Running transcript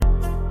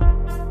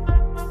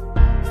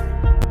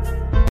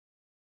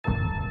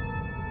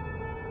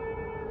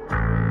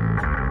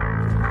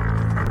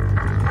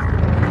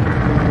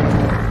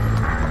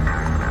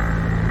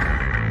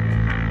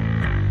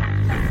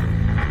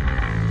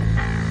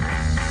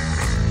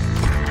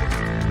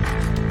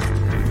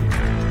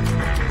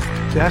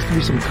There has to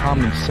be some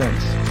common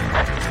sense.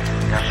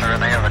 Yes, sir.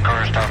 They have the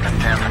car stopped at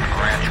 10th and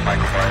Ranch by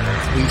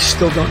Collider. We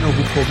still don't know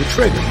who pulled the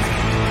trigger.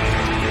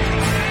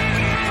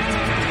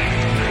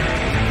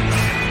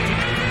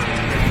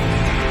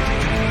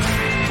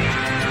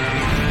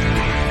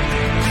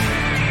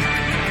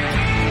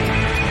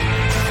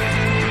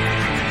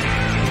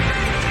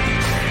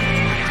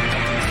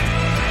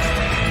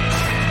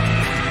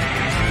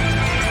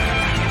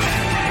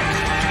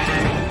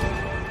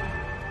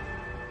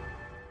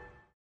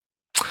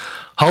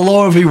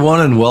 Hello,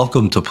 everyone, and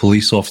welcome to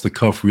Police Off the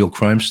Cuff Real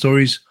Crime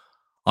Stories.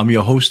 I'm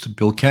your host,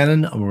 Bill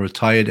Cannon. I'm a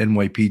retired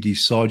NYPD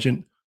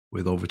sergeant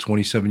with over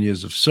 27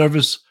 years of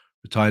service,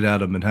 retired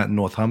out of Manhattan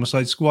North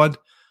Homicide Squad.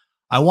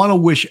 I want to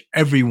wish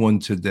everyone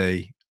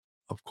today,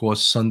 of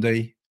course,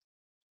 Sunday,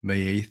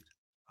 May 8th,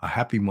 a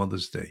happy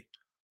Mother's Day.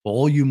 For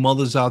all you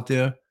mothers out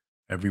there,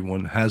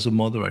 everyone has a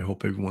mother. I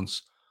hope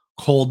everyone's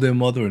called their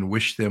mother and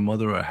wished their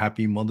mother a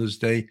happy Mother's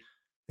Day.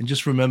 And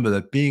just remember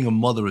that being a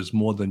mother is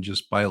more than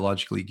just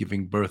biologically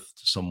giving birth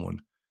to someone.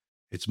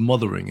 It's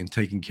mothering and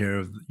taking care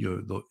of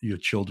your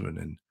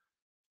children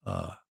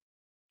and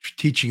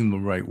teaching them the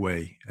right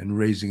way and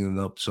raising them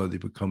up so they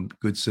become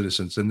good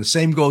citizens. And the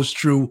same goes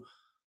true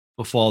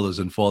for fathers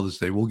and Father's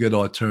Day. We'll get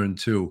our turn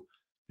too.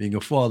 Being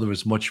a father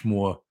is much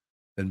more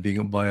than being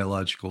a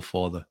biological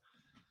father.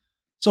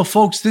 So,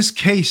 folks, this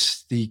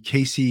case, the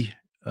Casey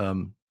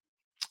and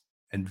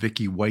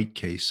Vicky White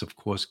case, of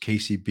course,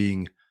 Casey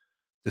being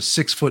the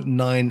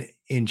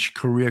 6'9"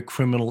 career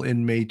criminal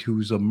inmate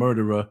who's a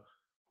murderer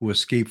who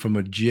escaped from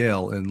a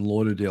jail in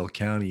Lauderdale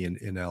County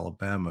in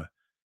Alabama.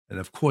 And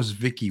of course,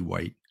 Vicky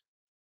White,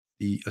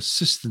 the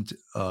assistant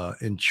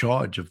in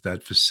charge of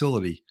that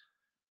facility.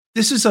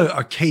 This is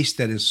a case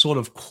that has sort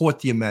of caught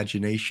the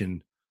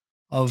imagination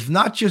of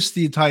not just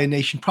the entire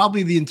nation,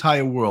 probably the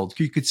entire world.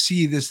 You could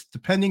see this,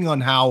 depending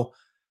on how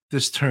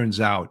this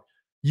turns out,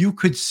 you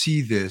could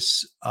see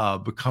this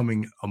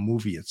becoming a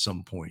movie at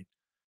some point.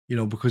 You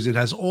know, because it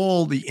has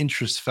all the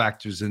interest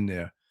factors in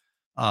there.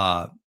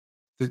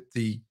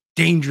 The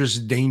dangerous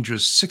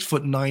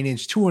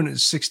 6'9",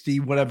 260,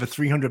 whatever,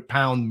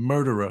 300-pound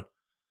murderer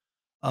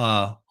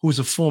who was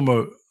a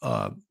former,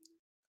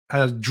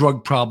 had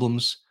drug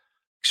problems,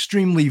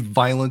 extremely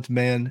violent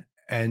man.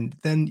 And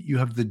then you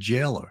have the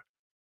jailer,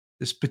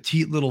 this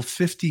petite little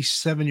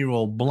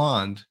 57-year-old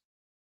blonde.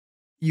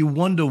 You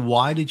wonder,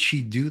 why did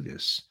she do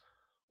this?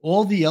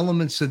 All the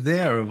elements are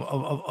there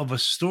of a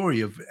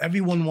story of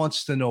everyone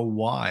wants to know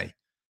why.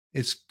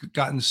 It's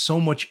gotten so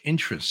much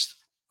interest.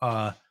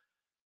 And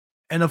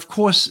of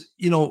course,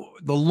 you know,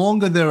 the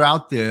longer they're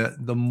out there,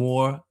 the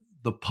more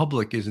the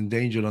public is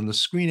endangered. On the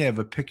screen, I have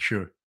a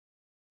picture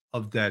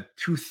of that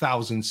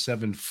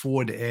 2007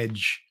 Ford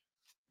Edge,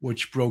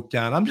 which broke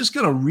down. I'm just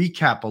going to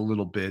recap a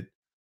little bit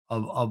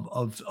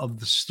of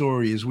the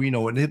story as we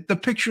know it. And the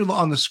picture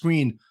on the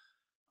screen,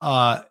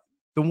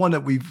 the one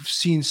that we've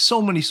seen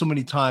so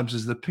many times,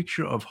 is the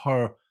picture of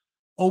her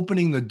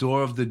opening the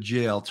door of the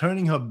jail,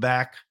 turning her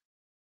back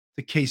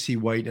to Casey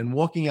White and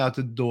walking out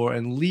the door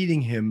and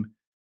leading him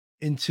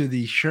into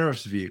the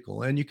sheriff's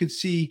vehicle. And you can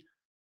see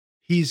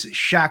he's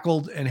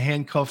shackled and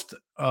handcuffed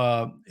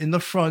in the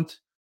front,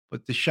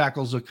 but the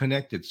shackles are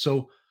connected.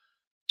 So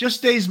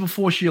just days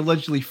before she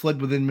allegedly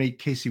fled with inmate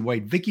Casey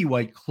White, Vicky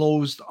White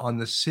closed on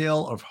the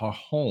sale of her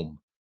home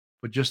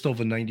for just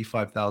over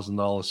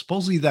 $95,000.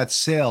 Supposedly that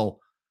sale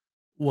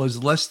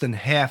was less than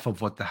half of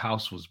what the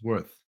house was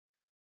worth.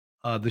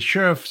 The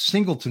sheriff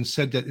Singleton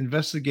said that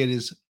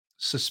investigators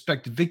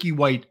suspect Vicky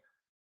White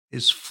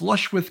is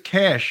flush with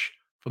cash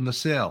from the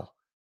sale.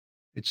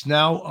 It's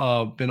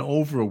now been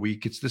over a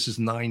week. This is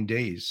 9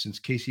 days since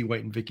Casey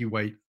White and Vicky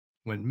White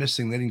went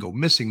missing. They didn't go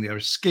missing; they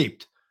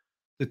escaped.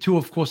 The two,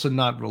 of course, are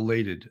not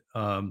related.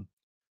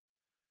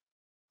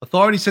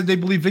 Authorities said they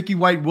believe Vicky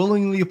White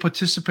willingly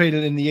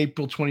participated in the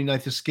April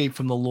 29th escape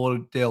from the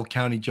Lauderdale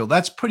County Jail.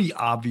 That's pretty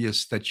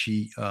obvious that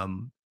she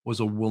was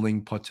a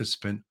willing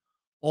participant.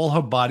 All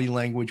her body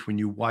language, when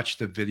you watch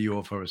the video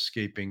of her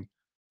escaping,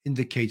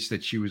 indicates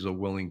that she was a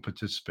willing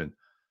participant.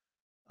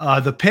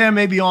 The pair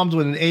may be armed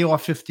with an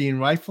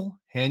AR-15 rifle,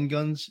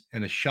 handguns,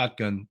 and a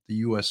shotgun, the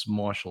U.S.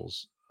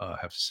 Marshals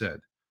have said.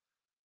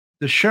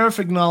 The sheriff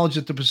acknowledged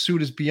that the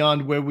pursuit is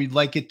beyond where we'd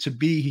like it to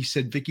be. He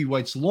said Vicky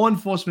White's law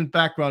enforcement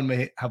background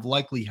may have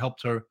likely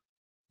helped her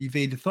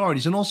evade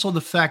authorities, and also the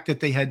fact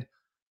that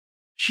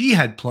she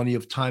had plenty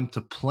of time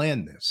to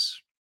plan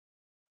this.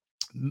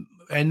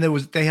 And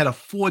they had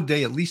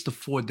at least a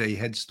 4-day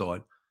head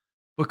start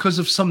because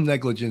of some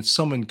negligence,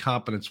 some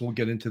incompetence. We'll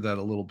get into that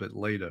a little bit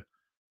later.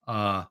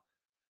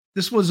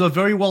 This was a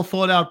very well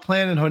thought out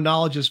plan, and her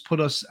knowledge has put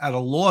us at a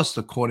loss,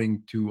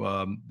 according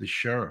to the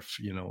sheriff,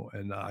 you know,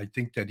 and I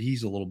think that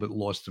he's a little bit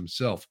lost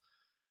himself.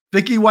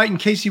 Vicky White and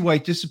Casey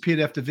White disappeared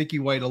after Vicky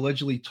White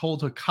allegedly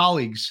told her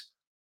colleagues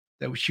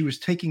that she was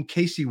taking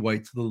Casey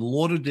White to the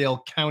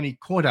Lauderdale County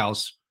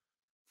Courthouse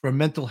for a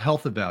mental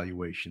health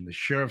evaluation. The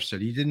sheriff said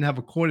he didn't have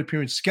a court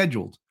appearance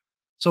scheduled.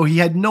 So he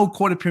had no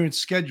court appearance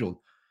scheduled.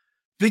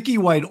 Vicky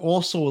White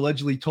also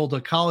allegedly told her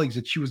colleagues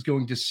that she was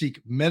going to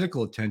seek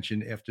medical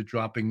attention after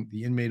dropping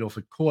the inmate off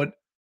at court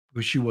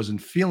because she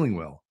wasn't feeling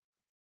well.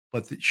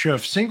 But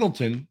Sheriff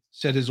Singleton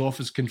said his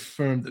office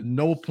confirmed that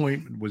no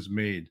appointment was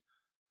made.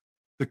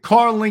 The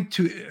car linked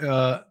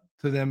to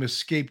them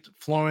escaped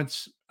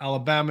Florence,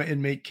 Alabama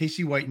inmate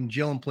Casey White and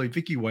jail employee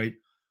Vicky White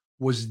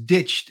was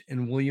ditched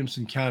in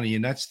Williamson County,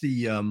 and that's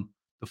the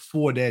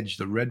Ford Edge,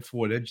 the red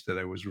Ford Edge that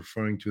I was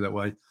referring to.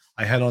 That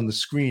I had on the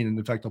screen, and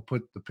in fact, I'll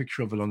put the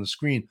picture of it on the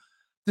screen.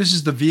 This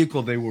is the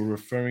vehicle they were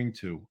referring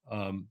to.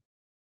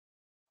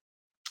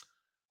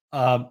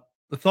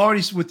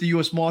 Authorities with the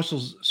U.S.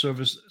 Marshals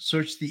Service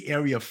searched the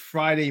area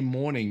Friday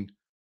morning,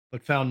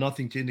 but found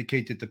nothing to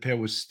indicate that the pair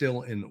was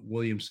still in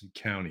Williamson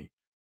County.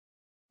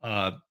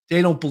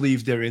 They don't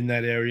believe they're in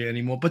that area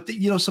anymore, but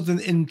something,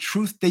 in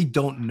truth, they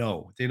don't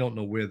know. They don't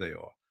know where they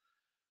are.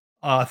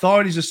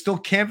 Authorities are still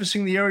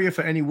canvassing the area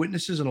for any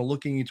witnesses and are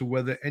looking into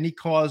whether any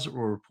cars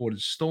were reported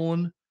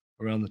stolen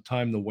around the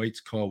time the White's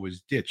car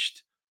was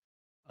ditched.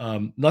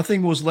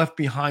 Nothing was left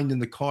behind in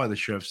the car, the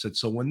sheriff said.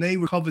 So when they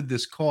recovered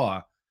this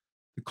car,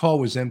 the car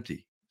was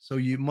empty. So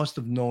you must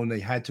have known they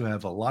had to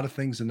have a lot of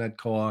things in that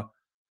car,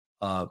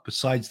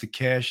 besides the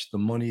cash, the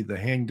money, the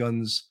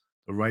handguns,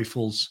 the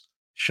rifles,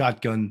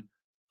 shotgun,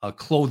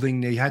 clothing.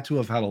 They had to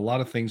have had a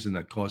lot of things in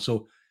that car.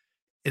 So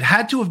it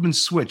had to have been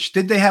switched.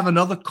 Did they have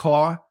another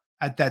car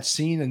at that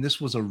scene, and this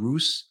was a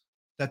ruse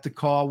that the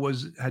car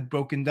had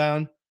broken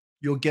down?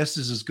 Your guess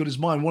is as good as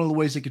mine. One of the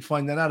ways they could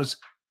find that out is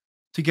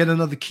to get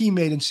another key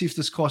made and see if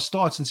this car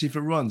starts and see if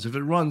it runs. If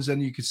it runs,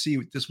 then you could see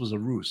this was a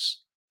ruse,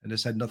 and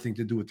this had nothing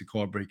to do with the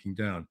car breaking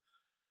down.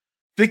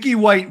 Vicky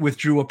White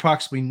withdrew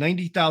approximately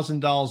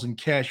 $90,000 in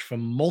cash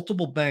from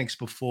multiple banks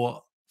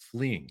before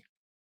fleeing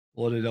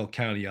Lauderdale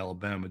County,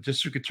 Alabama.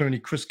 District Attorney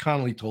Chris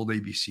Connolly told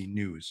ABC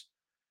News.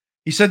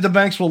 He said the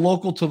banks were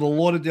local to the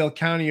Lauderdale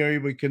County area,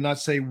 but he could not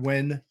say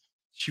when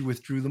she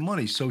withdrew the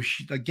money. So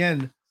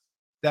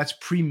that's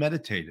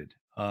premeditated.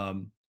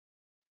 The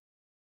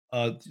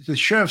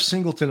Sheriff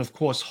Singleton, of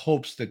course,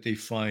 hopes that they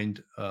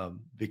find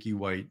Vicky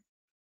White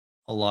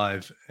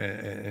alive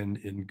and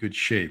in good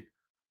shape.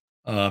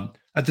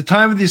 At the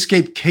time of the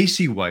escape,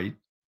 Casey White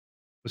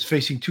was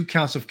facing 2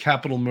 counts of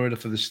capital murder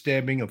for the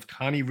stabbing of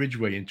Connie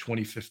Ridgway in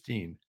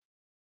 2015.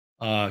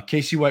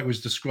 Casey White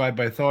was described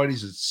by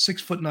authorities as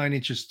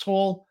 6'9"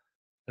 tall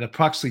and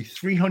approximately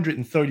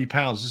 330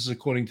 pounds. This is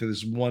according to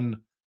this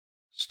one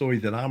story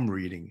that I'm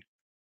reading.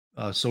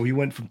 So he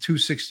went from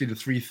 260 to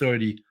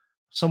 330.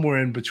 Somewhere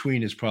in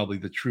between is probably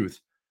the truth.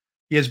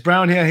 He has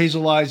brown hair,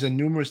 hazel eyes, and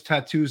numerous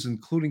tattoos,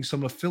 including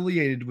some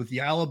affiliated with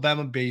the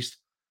Alabama-based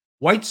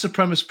white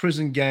supremacist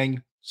prison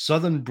gang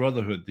Southern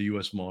Brotherhood, the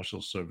U.S.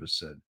 Marshals Service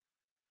said.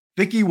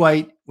 Vicky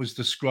White was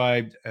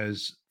described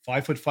as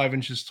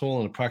 5'5"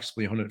 tall and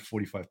approximately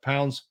 145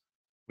 pounds,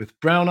 with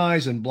brown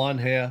eyes and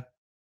blonde hair,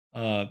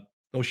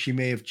 though she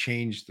may have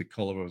changed the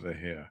color of her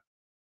hair.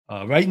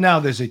 Right now,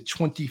 there's a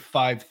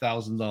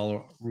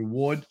 $25,000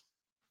 reward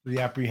for the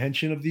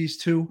apprehension of these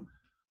two.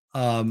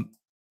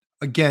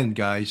 Again,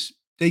 guys,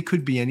 they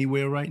could be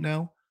anywhere right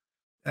now.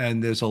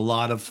 And there's a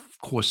lot of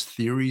course,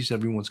 theories.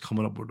 Everyone's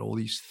coming up with all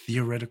these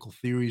theoretical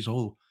theories.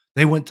 Oh,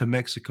 they went to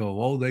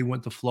Mexico. Oh, they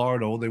went to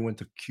Florida. Oh, they went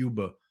to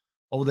Cuba.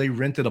 Oh, they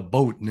rented a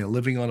boat and they're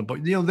living on a boat.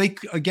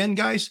 Again,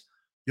 guys,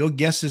 your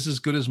guess is as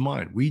good as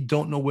mine. We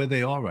don't know where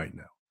they are right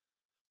now.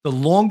 The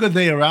longer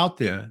they are out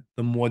there,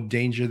 the more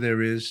danger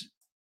there is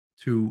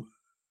to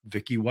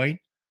Vicky White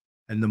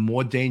and the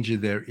more danger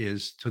there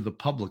is to the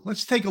public.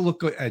 Let's take a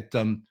look at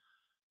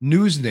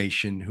News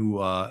Nation,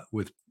 who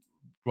with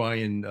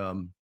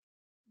Brian,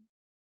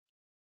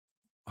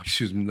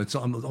 excuse me,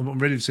 I'm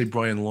ready to say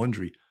Brian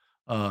Laundrie.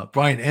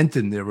 Brian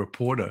Enton, their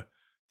reporter,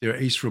 their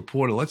ace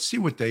reporter. Let's see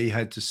what they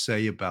had to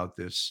say about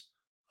this.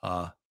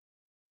 A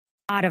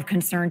lot of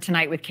concern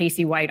tonight with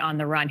Casey White on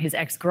the run. His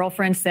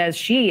ex-girlfriend says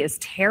she is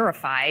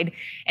terrified,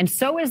 and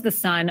so is the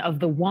son of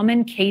the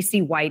woman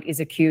Casey White is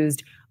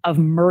accused of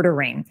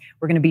murdering.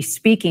 We're going to be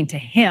speaking to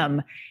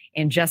him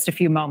in just a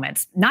few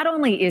moments. Not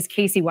only is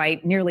Casey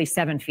White nearly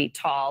 7 feet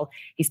tall,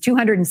 he's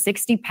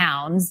 260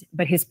 pounds,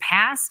 but his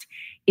past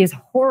is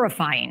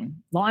horrifying.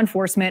 Law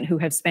enforcement who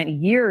have spent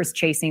years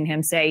chasing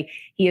him say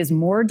he is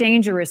more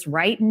dangerous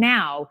right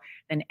now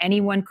than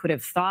anyone could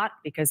have thought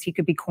because he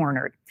could be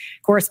cornered.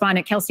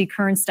 Correspondent Kelsey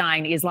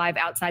Kernstein is live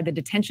outside the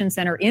detention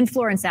center in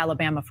Florence,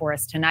 Alabama for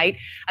us tonight.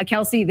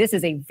 Kelsey, this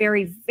is a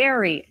very,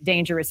 very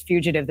dangerous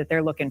fugitive that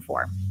they're looking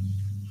for.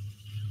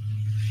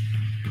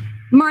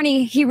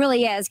 Marnie, he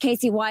really is.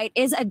 Casey White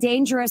is a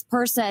dangerous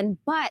person,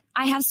 but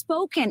I have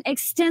spoken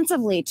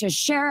extensively to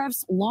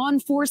sheriffs, law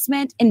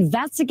enforcement,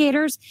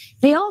 investigators.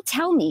 They all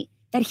tell me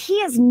that he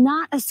is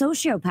not a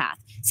sociopath,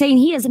 saying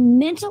he is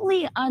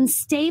mentally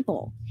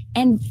unstable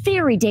and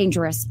very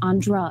dangerous on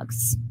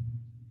drugs.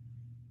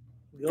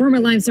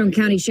 Former Limestone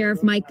County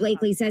Sheriff Mike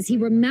Blakely says he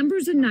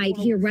remembers a night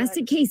he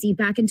arrested Casey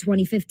back in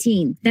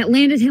 2015 that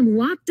landed him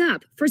locked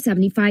up for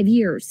 75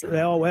 years.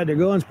 They all had their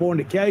guns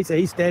pointed at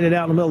Casey. He standing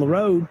out in the middle of the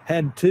road,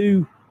 had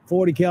two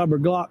 .40 caliber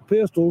Glock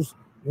pistols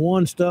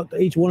one stuck to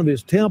each one of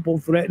his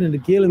temples, threatening to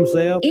kill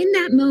himself. In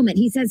that moment,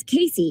 he says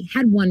Casey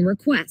had one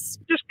request.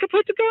 Just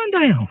put the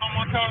gun down.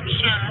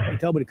 He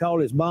told me to call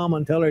his mama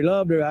and tell her he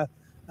loved her.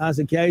 I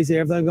said, Casey,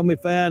 everything's going to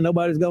be fine.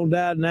 Nobody's going to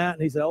die tonight.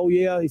 And he said, oh,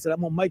 yeah. He said, I'm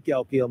going to make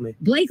y'all kill me.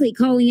 Blakely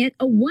calling it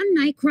a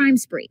one-night crime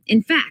spree.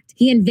 In fact,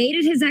 he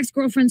invaded his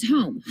ex-girlfriend's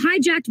home,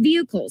 hijacked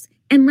vehicles,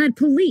 and led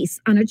police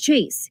on a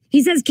chase.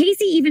 He says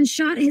Casey even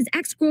shot his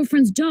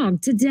ex-girlfriend's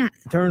dog to death.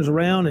 Turns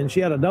around, and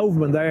she had a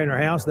Doberman there in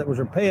her house that was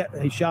her pet.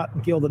 And he shot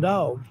and killed the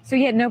dog. So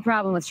he had no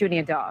problem with shooting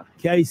a dog.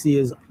 Casey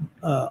is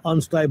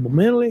unstable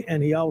mentally,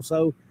 and he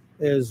also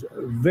is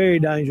very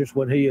dangerous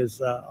when he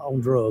is on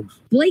drugs.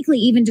 Blakely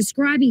even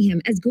describing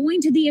him as going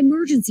to the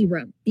emergency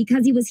room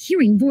because he was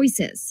hearing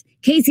voices.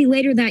 Casey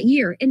later that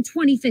year, in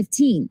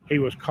 2015. He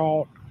was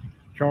caught,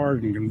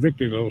 charged, and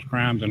convicted of those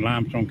crimes in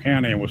Limestone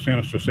County and was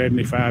sentenced to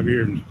 75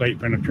 years in state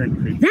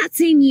penitentiary. That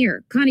same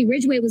year, Connie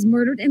Ridgway was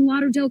murdered in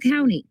Lauderdale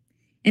County,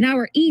 an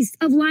hour east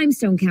of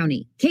Limestone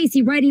County.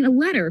 Casey writing a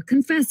letter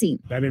confessing.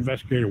 That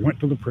investigator went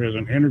to the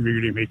prison,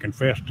 interviewed him. He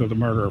confessed to the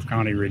murder of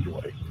Connie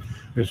Ridgway.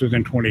 This is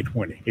in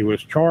 2020. He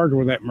was charged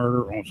with that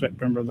murder on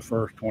September the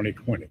 1st,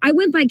 2020. I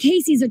went by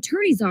Casey's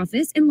attorney's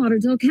office in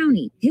Lauderdale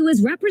County, who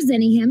was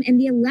representing him in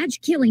the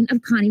alleged killing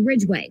of Connie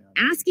Ridgway,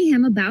 asking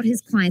him about his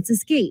client's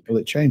escape. Well,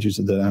 it changes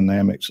the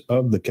dynamics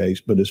of the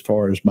case, but as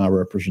far as my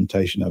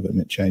representation of him,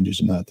 it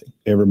changes nothing.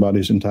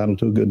 Everybody's entitled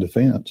to a good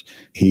defense.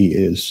 He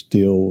is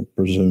still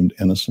presumed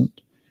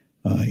innocent.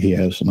 He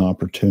has an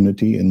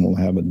opportunity and will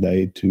have a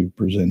day to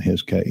present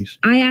his case.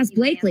 I asked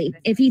Blakely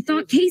if he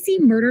thought Casey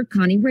murdered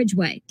Connie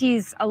Ridgway.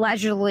 He's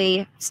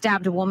allegedly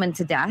stabbed a woman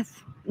to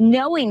death.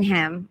 Knowing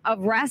him,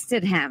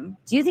 arrested him.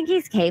 Do you think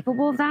he's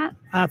capable of that?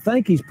 I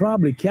think he's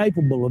probably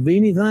capable of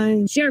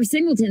anything. Sheriff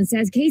Singleton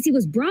says Casey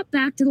was brought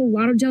back to the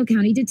Lauderdale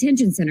County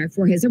Detention Center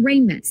for his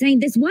arraignment, saying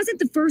this wasn't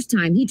the first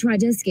time he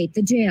tried to escape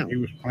the jail. He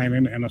was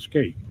planning an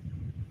escape.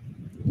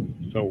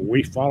 So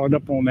we followed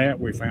up on that.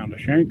 We found a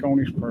shank on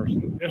his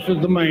person. This is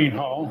the main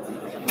hall.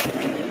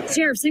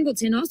 Sheriff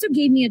Singleton also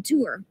gave me a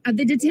tour of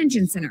the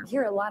detention center. I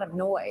hear a lot of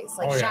noise,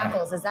 like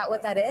shackles. Is that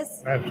what that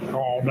is? That's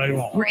all day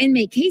long. Where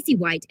inmate Casey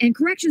White and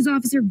corrections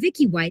officer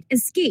Vicky White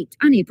escaped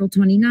on April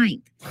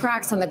 29th.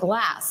 Cracks on the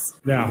glass.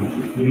 Yeah,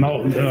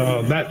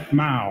 no, that's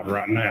mild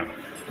right now.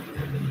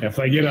 If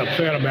they get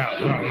upset about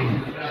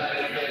something,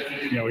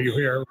 you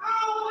hear.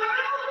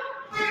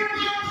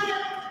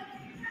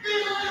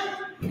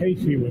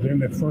 Casey was in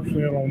that first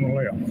cell on the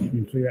left. You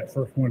can see that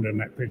first window in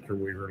that picture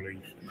we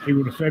released. He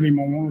would have set him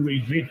on one of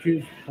these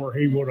benches where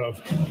he would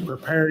have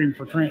prepared him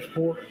for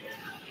transport.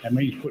 That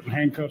means putting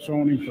handcuffs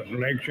on him, putting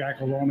leg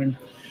shackles on him.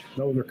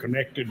 Those are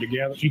connected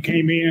together. She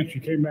came in,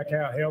 she came back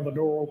out, held the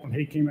door open.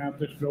 He came out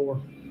this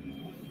door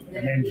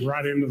and then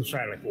right into the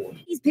Sally Port.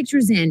 These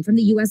pictures in from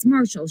the U.S.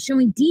 Marshals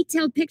showing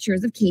detailed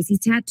pictures of Casey's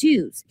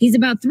tattoos. He's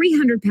about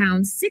 300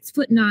 pounds,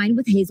 6'9"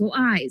 with hazel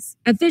eyes.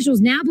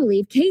 Officials now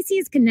believe Casey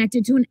is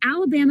connected to an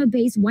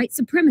Alabama-based white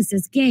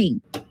supremacist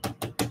gang.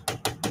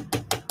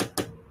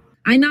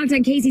 I knocked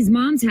on Casey's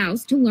mom's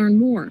house to learn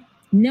more.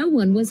 No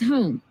one was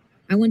home.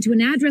 I went to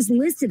an address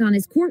listed on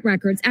his court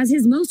records as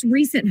his most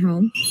recent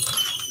home.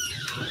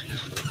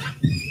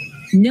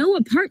 No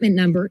apartment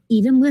number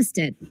even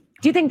listed.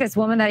 Do you think this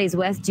woman that he's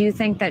with, do you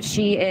think that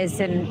she is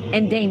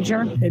in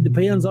danger? It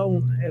depends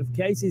on if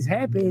Casey's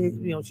happy.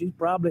 She's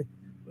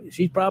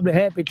probably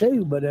happy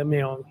too. But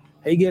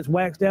he gets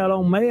waxed out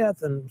on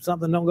meth and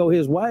something don't go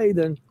his way,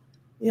 then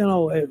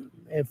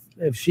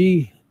if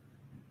she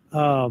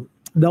don't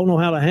know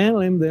how to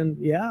handle him, then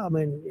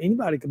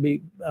anybody could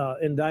be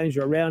in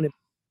danger around him.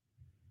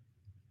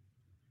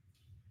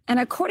 And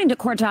according to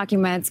court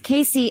documents,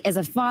 Casey is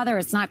a father.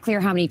 It's not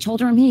clear how many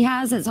children he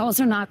has. It's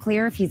also not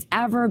clear if he's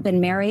ever been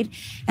married.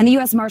 And the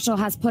U.S. Marshal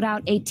has put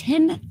out a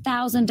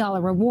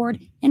 $10,000 reward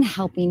in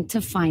helping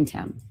to find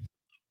him.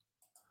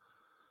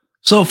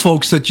 So,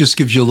 folks, that just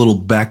gives you a little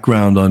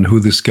background on who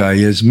this guy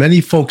is.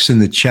 Many folks in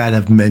the chat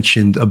have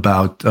mentioned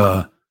about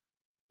the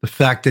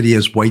fact that he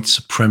has white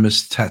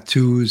supremacist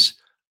tattoos.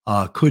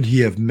 Could he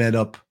have met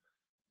up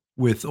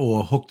with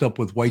or hooked up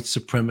with white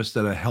supremacists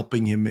that are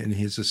helping him in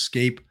his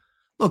escape?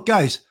 Look,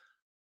 guys,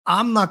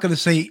 I'm not going to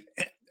say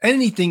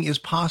anything is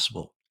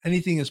possible.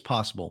 Anything is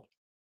possible.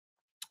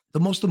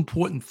 The most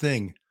important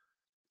thing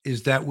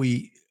is that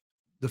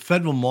the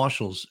federal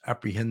marshals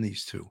apprehend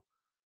these two.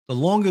 The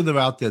longer they're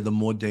out there, the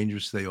more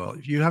dangerous they are.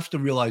 You have to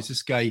realize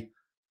this guy,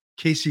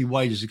 Casey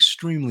White, is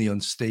extremely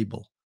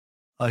unstable.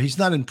 He's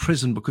not in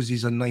prison because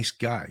he's a nice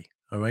guy,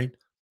 all right?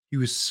 He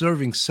was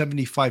serving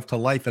 75 to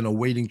life and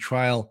awaiting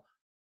trial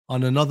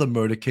on another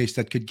murder case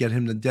that could get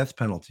him the death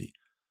penalty.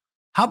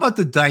 How about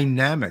the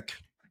dynamic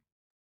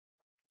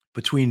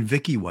between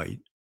Vicky White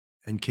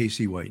and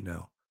Casey White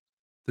now?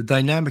 The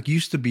dynamic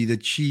used to be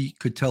that she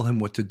could tell him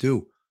what to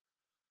do.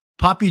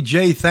 Poppy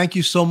J, thank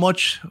you so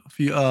much.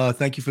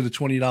 Thank you for the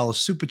 $20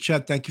 super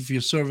chat. Thank you for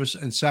your service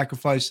and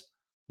sacrifice.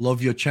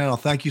 Love your channel.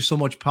 Thank you so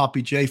much,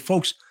 Poppy J.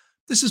 Folks,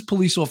 this is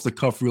Police Off the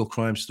Cuff, Real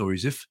Crime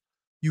Stories. If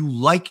you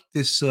like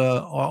this,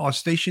 our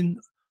station,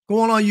 go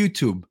on our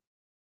YouTube.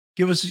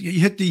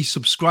 Hit the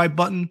subscribe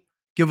button.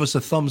 give us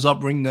a thumbs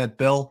up, ring that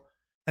bell.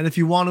 And if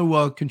you want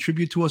to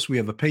contribute to us, we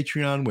have a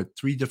Patreon with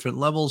 3 different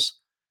levels.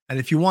 And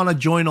if you want to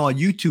join our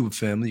YouTube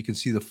family, you can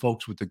see the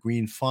folks with the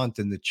green font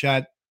in the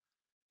chat.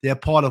 They're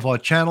part of our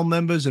channel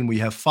members, and we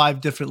have 5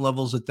 different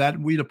levels at that.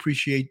 We'd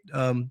appreciate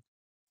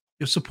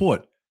your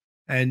support.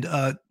 And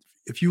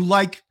if you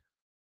like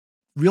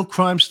real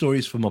crime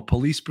stories from a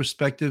police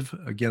perspective,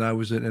 again, I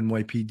was an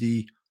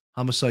NYPD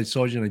homicide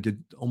sergeant. I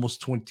did almost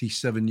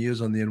 27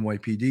 years on the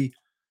NYPD.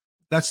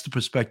 That's the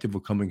perspective we're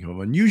coming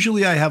from. And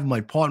usually I have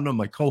my partner,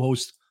 my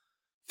co-host,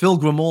 Phil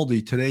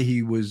Grimaldi. Today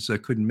he was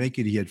couldn't make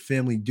it. He had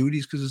family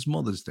duties because it's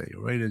Mother's Day,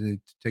 right? And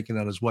he'd taken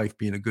out his wife,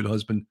 being a good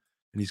husband,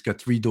 and he's got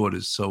 3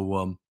 daughters.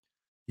 So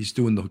he's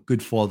doing the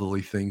good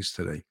fatherly things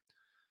today.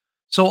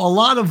 So a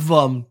lot of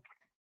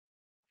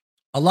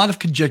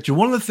conjecture.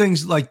 One of the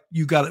things, like,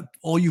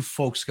 all you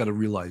folks got to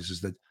realize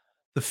is that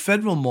the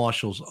federal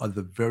marshals are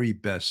the very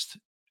best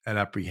at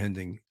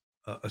apprehending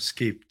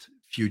escaped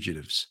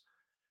fugitives,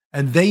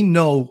 and they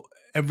know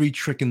every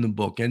trick in the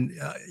book. And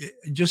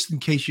just in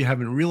case you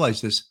haven't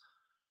realized this,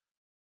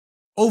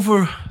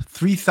 over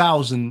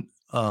 3,000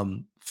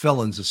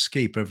 felons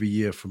escape every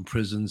year from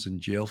prisons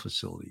and jail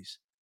facilities,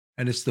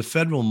 and it's the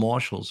federal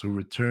marshals who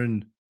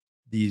return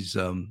these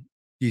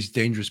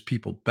dangerous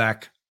people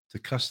back to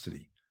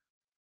custody.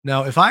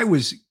 Now, if I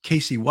was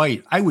Casey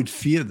White, I would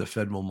fear the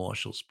federal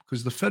marshals,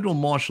 because the federal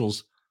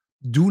marshals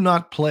do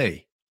not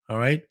play. All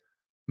right.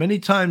 Many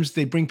times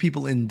they bring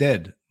people in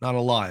dead, not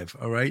alive.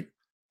 All right.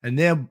 And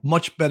they're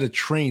much better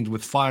trained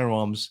with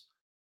firearms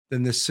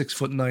than this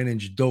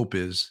 6'9" dope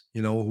is,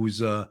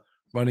 who's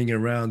running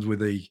around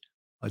with a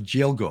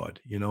jail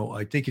guard.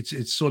 I think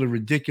it's sort of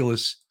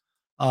ridiculous.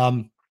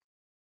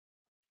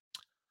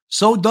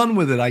 So done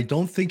with it. I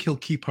don't think he'll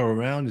keep her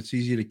around. It's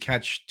easier to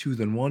catch 2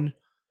 than 1.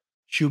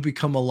 She'll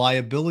become a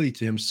liability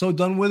to him. So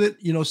done with it.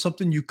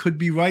 Something you could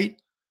be right.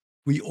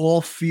 We all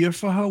fear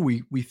for her.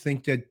 We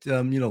think that,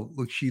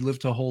 look, she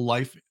lived her whole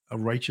life, a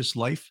righteous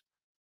life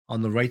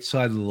on the right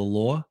side of the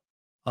law.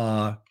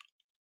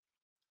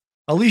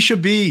 Alicia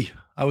B.,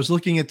 I was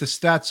looking at the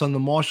stats on the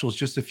marshals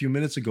just a few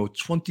minutes ago,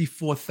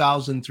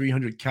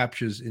 24,300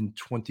 captures in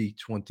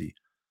 2020.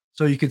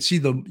 So you can see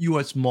the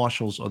U.S.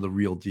 Marshals are the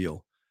real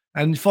deal.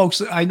 And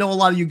folks, I know a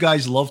lot of you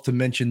guys love to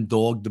mention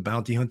Dog, the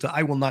bounty hunter.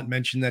 I will not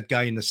mention that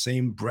guy in the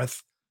same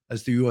breath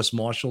as the U.S.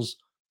 Marshals.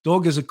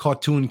 Dog is a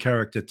cartoon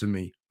character to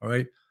me, all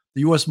right?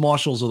 The U.S.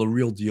 Marshals are the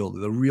real deal.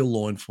 They're the real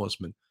law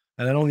enforcement.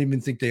 And I don't even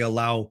think they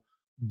allow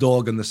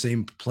Dog on the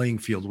same playing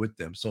field with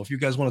them. So if you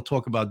guys want to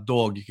talk about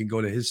Dog, you can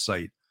go to his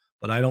site.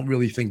 But I don't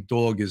really think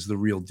Dog is the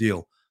real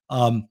deal.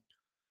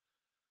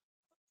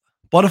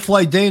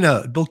 Butterfly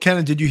Dana, Bill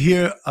Cannon, did you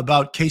hear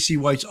about Casey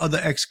White's other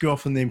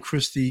ex-girlfriend named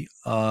Christy?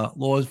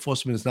 Law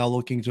enforcement is now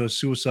looking into her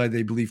suicide.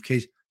 They believe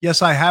Casey.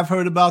 Yes, I have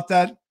heard about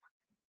that.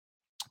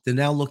 They're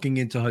now looking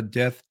into her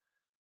death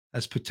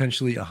as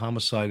potentially a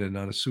homicide and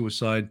not a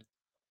suicide.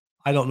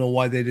 I don't know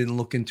why they didn't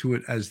look into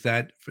it as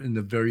that in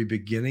the very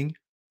beginning.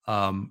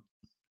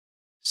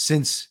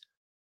 Since,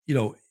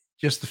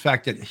 just the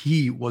fact that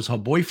he was her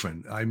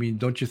boyfriend. I mean,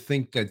 don't you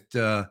think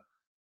that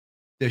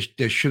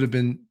they should have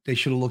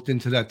looked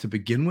into that to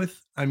begin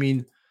with? I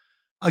mean,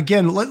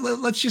 again,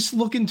 let's just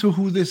look into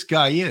who this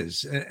guy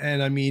is.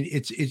 And I mean,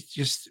 it's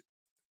just,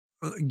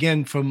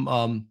 again,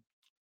 from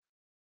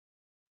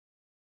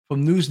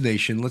News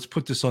Nation, let's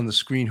put this on the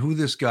screen, who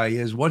this guy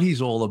is, what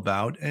he's all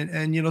about.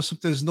 And so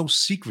there's no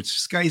secrets.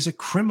 This guy is a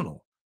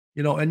criminal,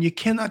 and you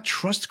cannot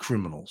trust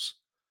criminals.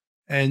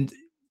 And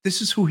this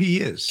is who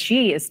he is.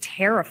 She is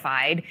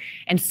terrified.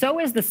 And so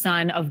is the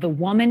son of the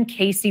woman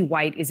Casey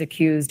White is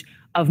accused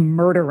of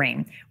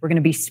murdering. We're going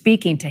to be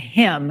speaking to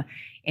him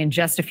in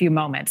just a few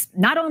moments.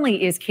 Not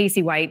only is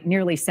Casey White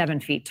nearly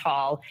 7 feet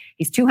tall,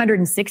 he's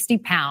 260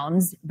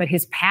 pounds, but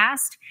his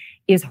past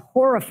is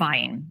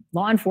horrifying.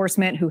 Law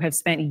enforcement who have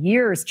spent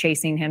years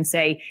chasing him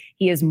say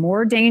he is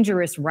more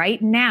dangerous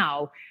right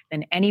now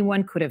than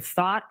anyone could have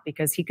thought,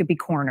 because he could be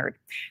cornered.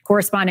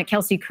 Correspondent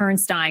Kelsey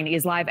Kernstein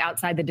is live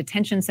outside the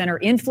detention center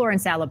in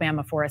Florence,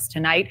 Alabama for us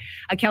tonight.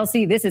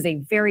 Kelsey, this is a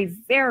very,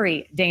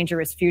 very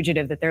dangerous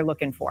fugitive that they're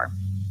looking for.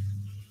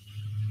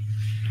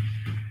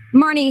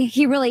 Marnie,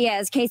 he really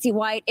is. Casey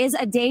White is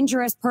a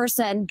dangerous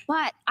person,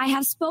 but I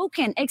have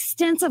spoken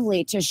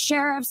extensively to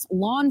sheriffs,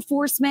 law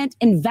enforcement,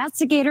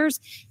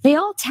 investigators. They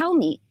all tell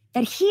me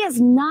that he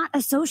is not a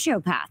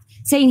sociopath,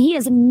 saying he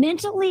is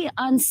mentally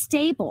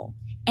unstable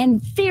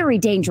and very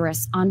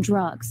dangerous on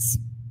drugs.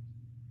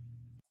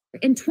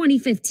 In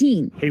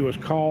 2015, he was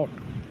caught,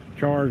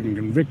 charged, and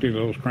convicted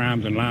of those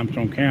crimes in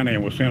Limestone County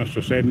and was sentenced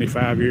to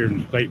 75 years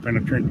in state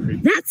penitentiary.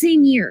 That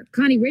same year,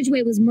 Connie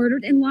Ridgway was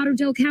murdered in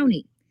Lauderdale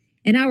County,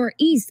 an hour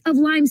east of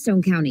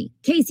Limestone County.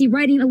 Casey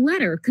writing a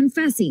letter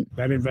confessing.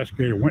 That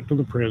investigator went to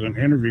the prison,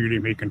 interviewed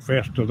him. He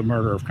confessed to the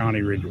murder of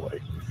Connie Ridgway.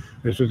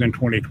 This is in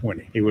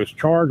 2020. He was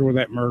charged with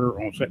that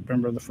murder on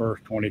September the 1st,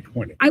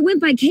 2020. I went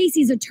by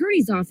Casey's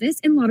attorney's office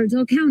in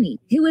Lauderdale County,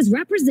 who was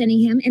representing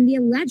him in the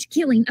alleged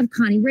killing of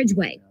Connie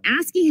Ridgway,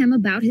 asking him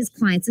about his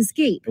client's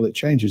escape. Well, it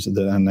changes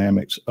the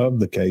dynamics of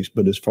the case,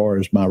 but as far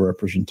as my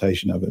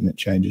representation of it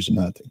changes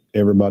nothing.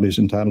 Everybody's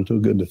entitled to a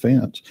good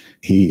defense.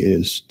 He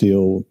is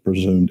still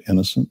presumed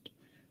innocent.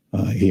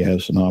 He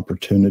has an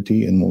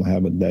opportunity and will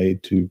have a day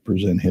to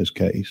present his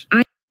case.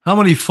 How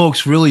many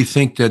folks really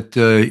think that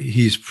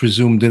he's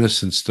presumed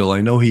innocent still? I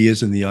know he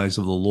is in the eyes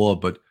of the law,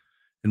 but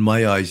in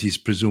my eyes, he's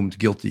presumed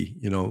guilty.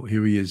 You know,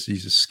 here he is.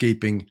 He's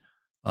escaping.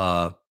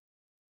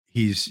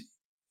 He's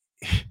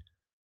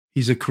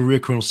a career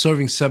criminal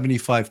serving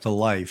 75 to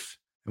life.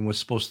 And we're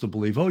supposed to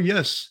believe, oh,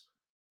 yes,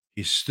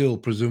 he's still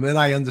presumed. And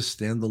I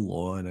understand the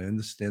law and I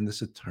understand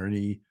this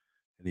attorney.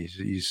 And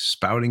he's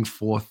spouting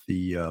forth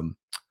the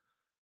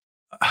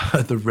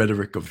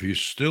rhetoric of he's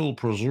still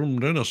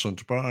presumed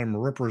innocent, but I'm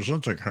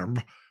representing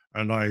him,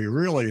 and I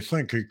really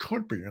think he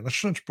could be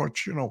innocent.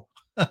 But you know,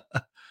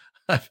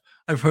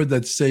 I've heard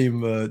that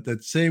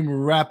same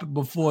rap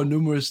before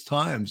numerous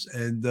times,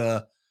 and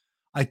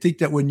I think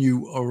that when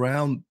you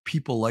around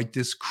people like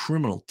this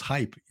criminal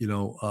type, you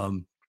know,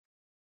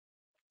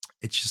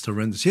 it's just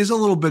horrendous. Here's a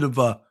little bit of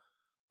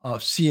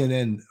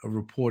CNN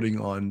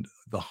reporting on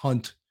the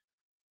hunt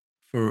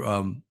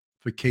for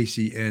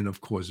Casey and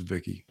of course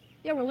Vicky.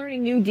 Yeah, we're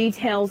learning new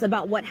details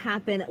about what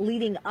happened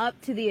leading up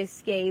to the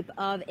escape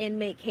of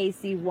inmate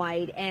Casey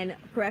White and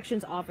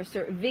corrections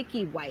officer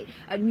Vicky White.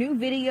 A new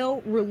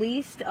video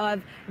released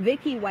of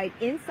Vicky White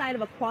inside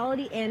of a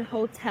Quality Inn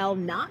hotel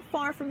not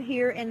far from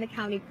here in the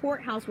county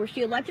courthouse, where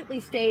she allegedly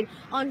stayed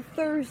on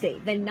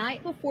Thursday, the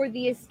night before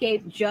the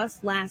escape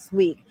just last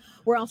week.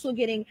 We're also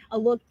getting a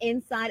look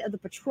inside of the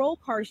patrol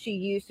car she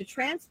used to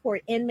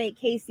transport inmate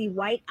Casey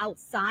White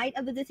outside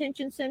of the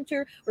detention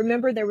center.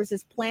 Remember, there was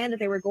this plan that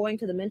they were going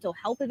to the mental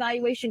health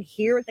evaluation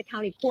here at the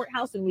county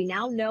courthouse, and we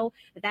now know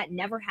that that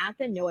never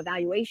happened. No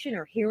evaluation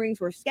or hearings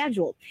were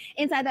scheduled.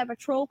 Inside that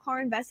patrol car,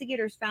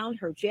 investigators found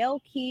her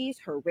jail keys,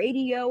 her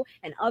radio,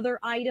 and other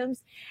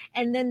items.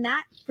 And then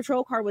that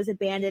patrol car was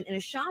abandoned in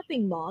a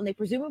shopping mall, and they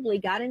presumably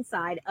got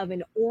inside of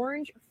an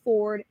orange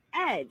Ford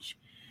Edge.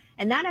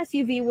 And that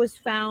SUV was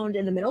found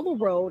in the middle of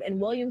the road in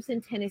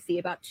Williamson, Tennessee,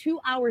 about 2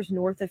 hours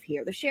north of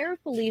here. The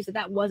sheriff believes that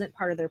that wasn't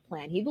part of their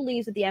plan. He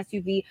believes that the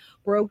SUV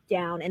broke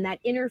down and that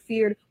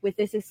interfered with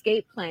this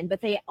escape plan,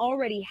 but they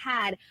already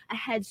had a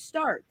head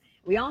start.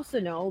 We also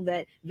know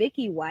that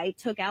Vicky White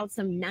took out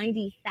some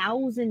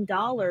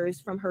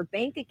 $90,000 from her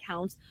bank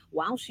accounts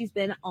while she's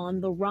been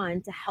on the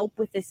run to help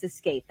with this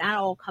escape. That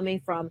all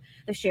coming from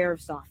the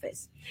sheriff's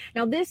office.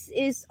 Now, this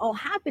is all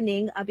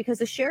happening because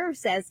the sheriff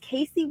says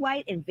Casey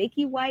White and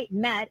Vicky White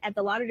met at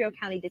the Lauderdale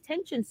County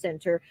Detention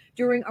Center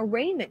during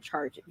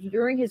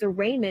his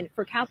arraignment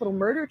for capital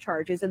murder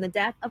charges in the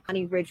death of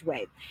Connie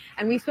Ridgway.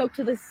 And we spoke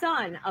to the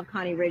son of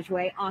Connie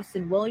Ridgway,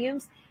 Austin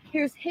Williams.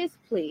 Here's his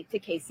plea to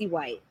Casey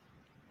White.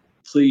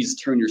 Please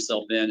turn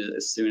yourself in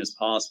as soon as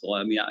possible.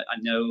 I mean, I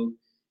know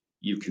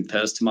you've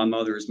confessed to my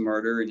mother's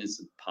murder, and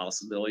it's a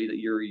possibility that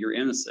you're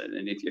innocent.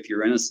 And if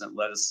you're innocent,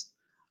 let us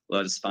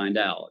find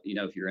out. You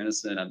know, if you're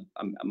innocent,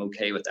 I'm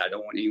okay with that. I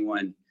don't want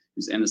anyone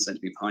who's innocent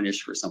to be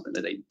punished for something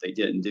that they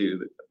didn't do.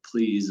 But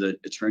please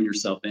turn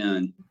yourself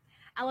in.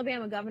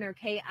 Alabama Governor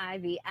Kay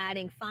Ivey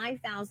adding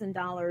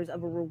 $5,000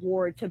 of a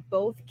reward to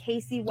both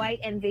Casey White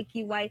and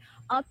Vicky White,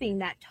 upping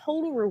that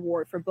total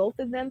reward for both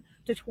of them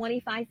to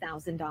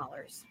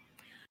 $25,000.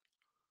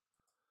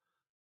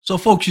 So,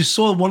 folks, you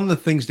saw one of the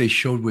things they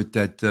showed with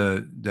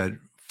that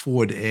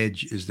Ford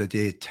Edge is that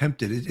they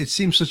attempted. It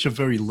seems such a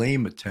very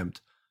lame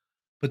attempt,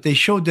 but they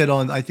showed that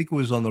on, I think it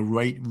was on the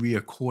right rear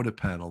quarter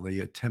panel, they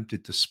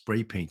attempted to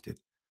spray paint it,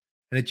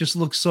 and it just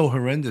looks so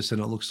horrendous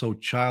and it looks so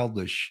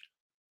childlike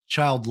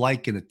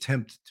an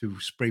attempt to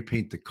spray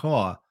paint the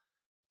car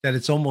that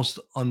it's almost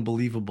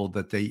unbelievable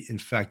that they, in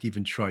fact,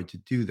 even tried to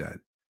do that.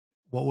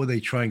 What were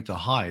they trying to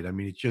hide? I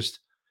mean, it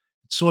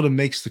sort of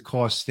makes the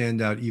car stand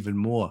out even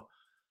more.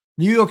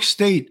 New York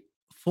State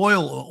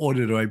FOIL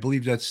auditor, I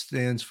believe that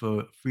stands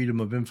for Freedom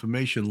of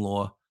Information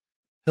Law.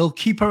 He'll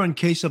keep her in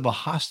case of a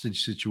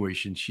hostage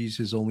situation. She's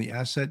his only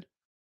asset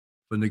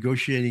for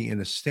negotiating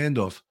in a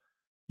standoff.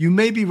 You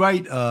may be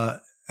right,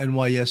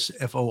 NYS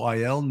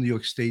FOIL, New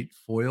York State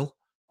FOIL.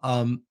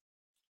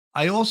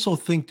 I also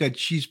think that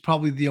she's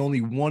probably the only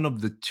one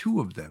of the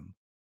two of them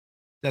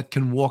that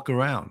can walk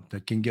around,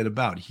 that can get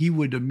about. He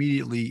would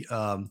immediately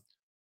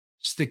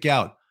stick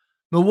out.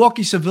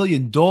 Milwaukee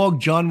civilian dog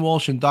John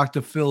Walsh and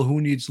Dr. Phil. Who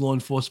needs law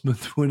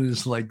enforcement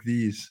winners like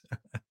these?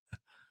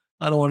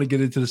 I don't want to get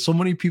into this. So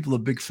many people are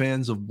big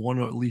fans of one,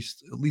 or at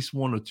least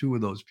one or two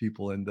of those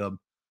people, and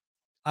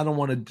I don't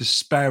want to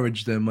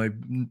disparage them.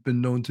 I've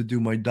been known to do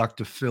my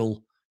Dr.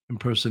 Phil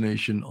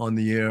impersonation on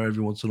the air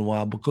every once in a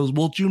while, because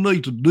what you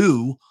need to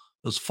do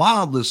is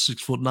find this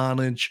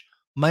 6'9"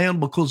 man,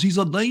 because he's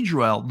a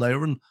danger out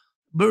there, and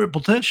very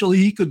potentially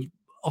he could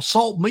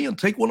assault me and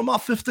take one of my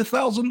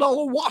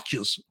 $50,000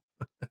 watches.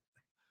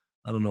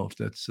 I don't know if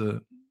that's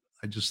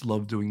I just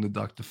love doing the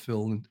Dr.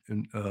 Phil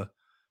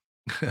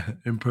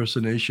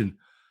impersonation.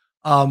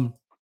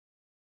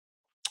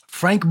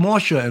 Frank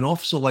Marsha, an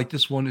officer like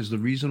this one, is the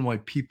reason why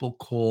people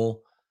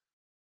call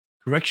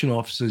correction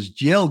officers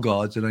jail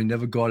guards, and I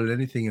never guarded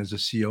anything as a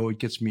CO. It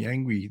gets me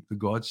angry, the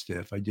guard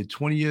staff. I did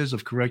 20 years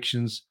of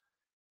corrections.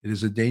 It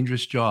is a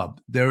dangerous job.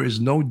 There is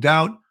no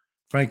doubt,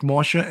 Frank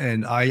Marsha,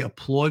 and I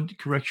applaud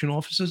correction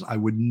officers. I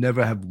would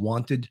never have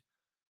wanted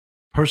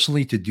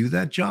personally to do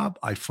that job.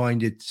 I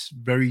find it's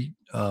very,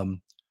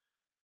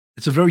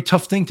 it's a very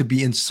tough thing to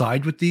be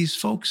inside with these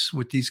folks,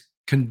 with these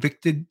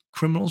convicted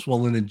criminals.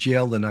 Well, in a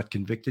jail, they're not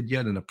convicted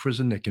yet. In a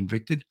prison, they're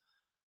convicted.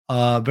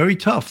 Very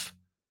tough.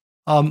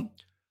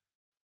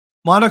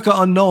 Monica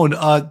Unknown,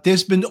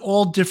 there's been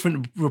all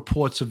different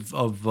reports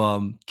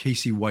of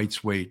Casey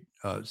White's weight.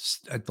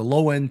 At the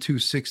low end,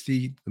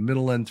 260, the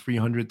middle end,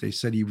 300. They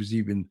said he was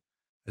even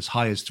as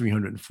high as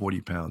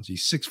 340 pounds.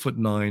 He's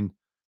 6'9".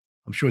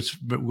 I'm sure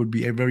it would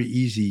be very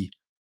easy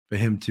for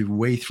him to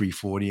weigh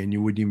 340, and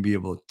you wouldn't even be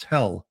able to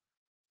tell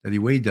that he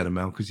weighed that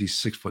amount because he's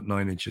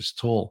 6'9"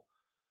 tall.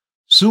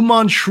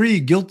 Suman Shri,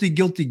 guilty,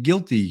 guilty,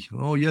 guilty.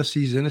 Oh, yes,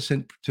 he's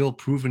innocent till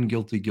proven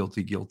guilty,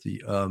 guilty,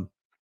 guilty.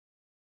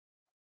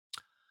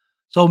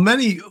 So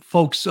many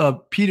folks,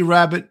 Peter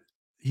Rabbit,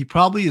 he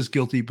probably is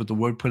guilty, but the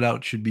word put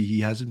out should be he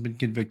hasn't been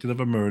convicted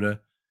of a murder.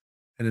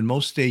 And in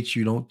most states,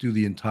 you don't do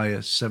the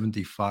entire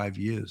 75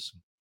 years.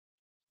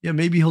 Yeah,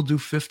 maybe he'll do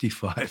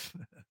 55.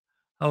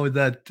 How would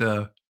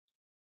that,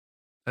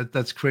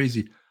 that's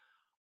crazy.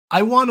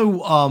 I want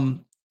to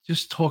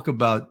just talk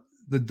about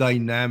the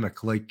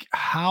dynamic, like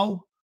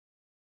how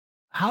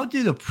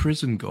did a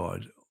prison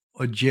guard,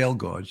 a jail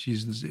guard, she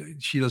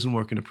doesn't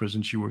work in a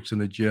prison, she works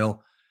in a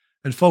jail.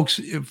 And folks,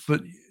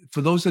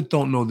 for those that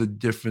don't know the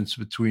difference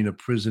between a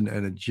prison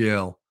and a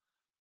jail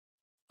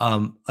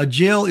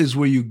is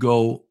where you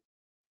go,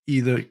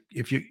 either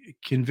if you're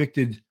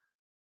convicted,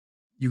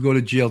 you go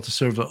to jail to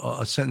serve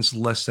a sentence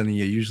less than a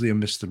year, usually a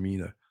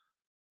misdemeanor.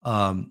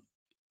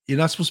 You're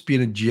not supposed to be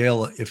in a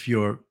jail if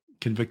you're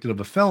convicted of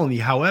a felony.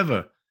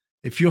 However,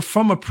 if you're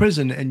from a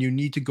prison and you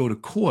need to go to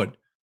court,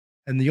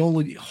 and the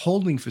only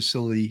holding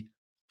facility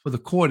for the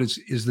court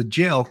is the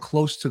jail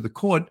close to the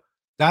court,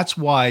 that's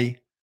why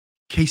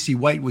Casey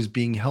White was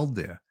being held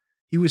there.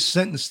 He was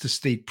sentenced to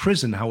state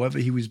prison. However,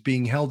 he was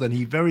being held, and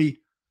he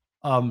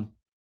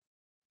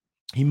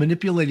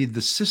manipulated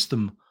the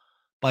system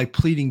by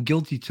pleading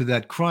guilty to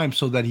that crime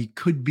so that he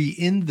could be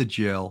in the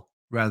jail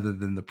rather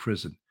than the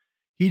prison.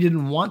 He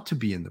didn't want to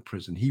be in the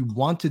prison. He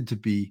wanted to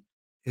be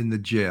in the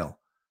jail.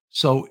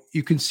 So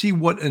you can see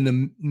what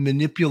a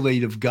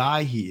manipulative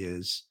guy he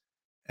is.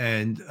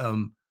 And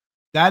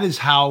that is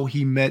how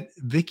he met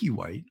Vicky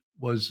White,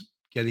 was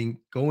getting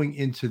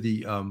into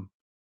the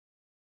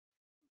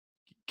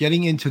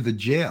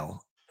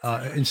jail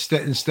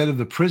instead of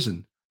the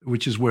prison,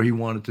 which is where he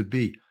wanted to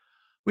be.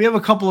 We have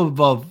a couple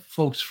of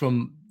folks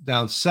from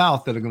down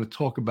south that are going to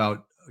talk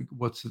about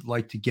what's it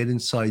like to get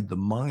inside the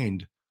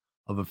mind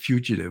of a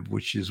fugitive,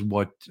 which is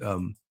what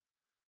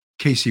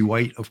Casey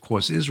White, of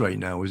course, is right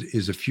now,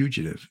 is a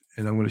fugitive.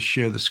 And I'm going to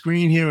share the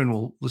screen here, and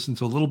we'll listen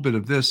to a little bit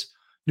of this.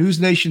 News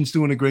Nation's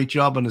doing a great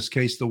job on this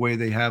case, the way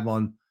they have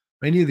on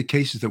many of the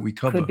cases that we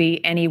cover. Could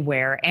be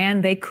anywhere,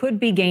 and they could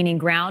be gaining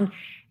ground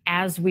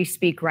as we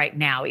speak right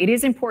now. It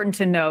is important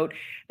to note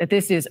that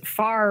this is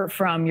far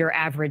from your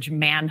average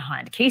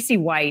manhunt. Casey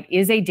White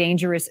is a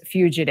dangerous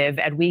fugitive,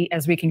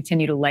 as we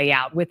continue to lay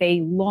out, with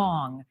a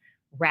long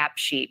rap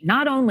sheet.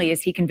 Not only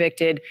is he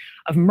convicted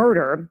of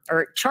murder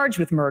or charged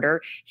with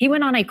murder, he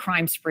went on a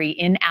crime spree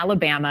in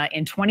Alabama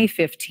in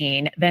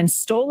 2015, then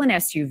stole an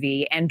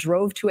SUV and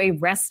drove to a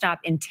rest stop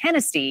in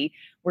Tennessee,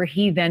 where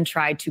he then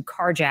tried to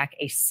carjack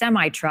a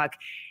semi-truck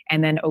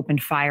and then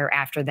opened fire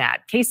after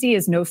that. Casey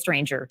is no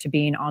stranger to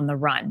being on the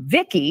run.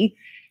 Vicky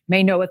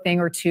may know a thing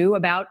or two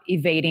about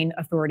evading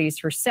authorities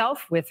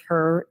herself with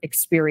her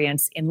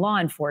experience in law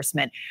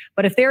enforcement.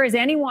 But if there is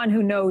anyone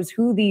who knows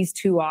who these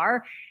two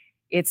are,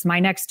 it's my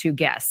next two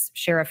guests,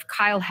 Sheriff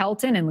Kyle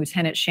Helton and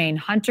Lieutenant Shane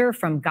Hunter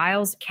from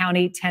Giles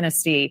County,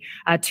 Tennessee.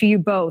 To you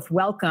both,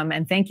 welcome,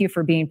 and thank you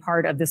for being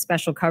part of this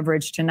special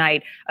coverage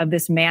tonight of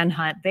this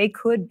manhunt. They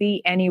could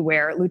be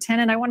anywhere.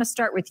 Lieutenant, I want to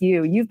start with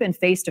you. You've been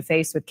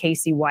face-to-face with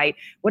Casey White.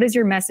 What is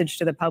your message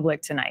to the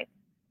public tonight?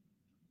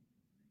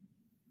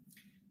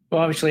 Well,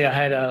 obviously, I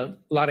had a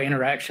lot of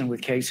interaction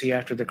with Casey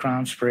after the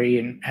crime spree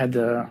and had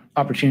the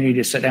opportunity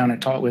to sit down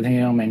and talk with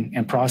him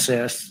and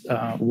process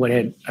what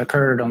had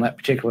occurred on that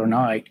particular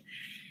night.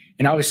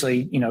 And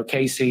obviously, you know,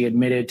 Casey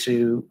admitted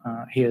to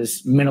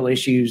his mental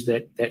issues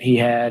that he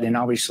had, and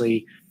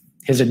obviously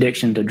his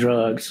addiction to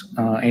drugs.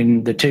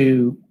 And the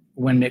two,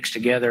 when mixed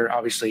together,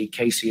 obviously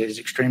Casey is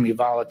extremely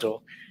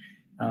volatile.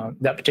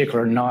 That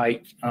particular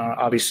night,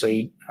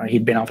 obviously,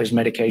 he'd been off his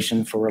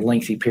medication for a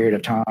lengthy period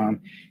of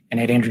time and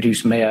had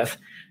introduced meth.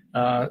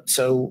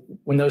 So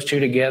when those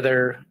two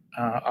together,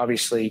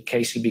 obviously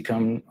Casey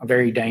became a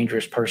very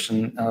dangerous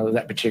person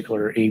that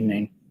particular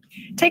evening.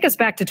 Take us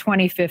back to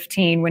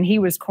 2015 when he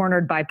was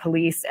cornered by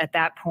police at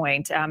that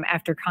point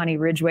after Connie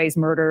Ridgway's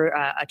murder,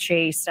 a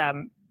chase.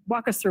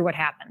 Walk us through what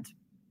happened.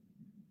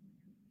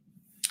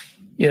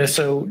 Yeah,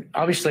 so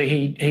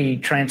obviously he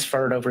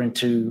transferred over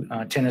into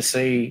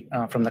Tennessee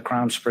from the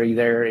crime spree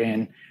there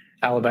in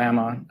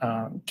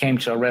Alabama, came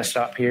to a rest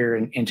stop here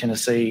in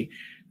Tennessee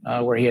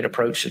where he had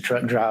approached the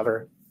truck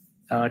driver,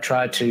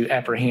 tried to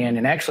apprehend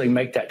and actually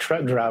make that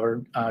truck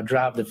driver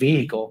drive the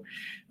vehicle.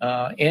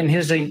 And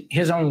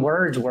his own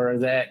words were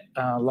that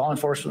law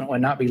enforcement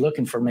would not be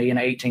looking for me in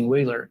an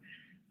 18-wheeler.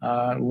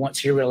 Once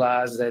he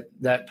realized that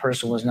that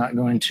person was not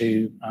going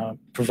to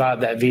provide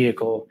that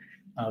vehicle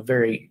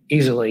very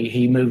easily,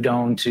 he moved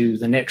on to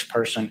the next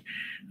person,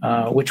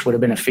 which would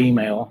have been a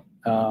female.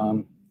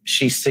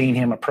 She's seen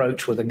him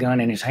approach with a gun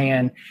in his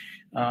hand.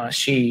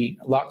 She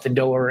locked the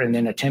door and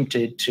then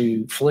attempted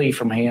to flee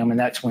from him, and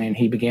that's when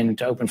he began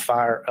to open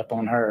fire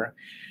upon her.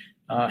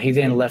 He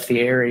then left the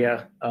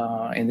area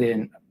and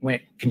then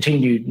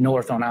continued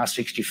north on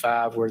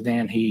I-65, where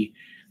then he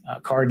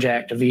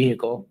carjacked a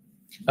vehicle.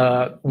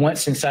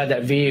 Once inside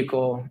that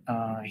vehicle,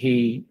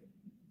 he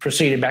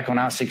proceeded back on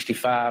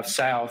I-65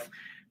 south,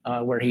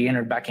 where he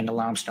entered back into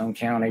Limestone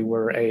County,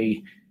 where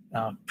a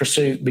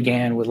pursuit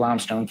began with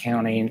Limestone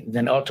County. And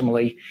then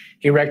ultimately,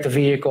 he wrecked the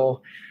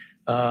vehicle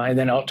and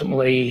then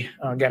ultimately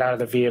got out of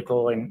the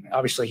vehicle. And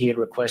obviously, he had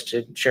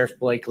requested Sheriff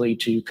Blakely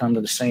to come to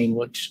the scene,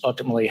 which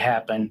ultimately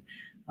happened.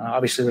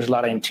 Obviously, there's a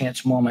lot of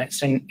intense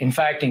moments. And in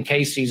fact, in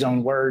Casey's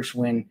own words,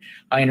 when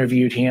I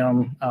interviewed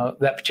him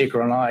that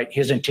particular night,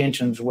 his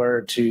intentions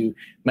were to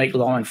make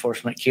law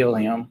enforcement kill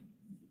him.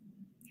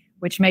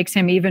 Which makes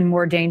him even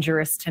more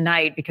dangerous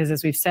tonight because,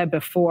 as we've said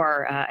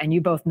before, and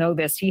you both know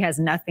this, he has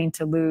nothing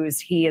to lose.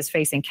 He is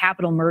facing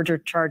capital murder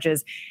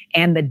charges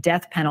and the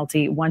death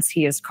penalty once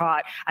he is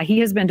caught. He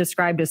has been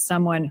described as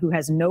someone who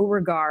has no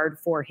regard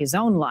for his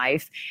own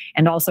life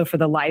and also for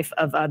the life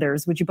of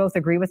others. Would you both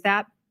agree with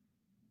that?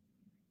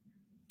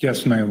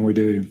 Yes, ma'am, we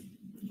do.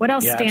 What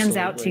else stands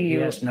out to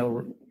you?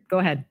 Go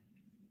ahead.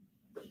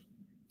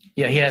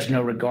 Yeah, he has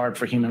no regard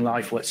for human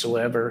life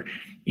whatsoever.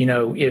 You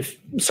know, if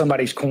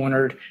somebody's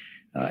cornered,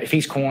 if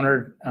he's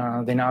cornered,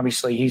 then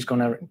obviously he's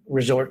going to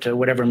resort to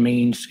whatever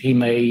means he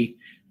may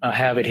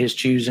have at his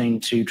choosing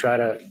to try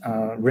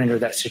to render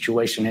that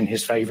situation in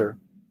his favor.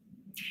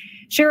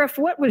 Sheriff,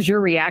 what was your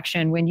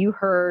reaction when you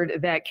heard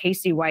that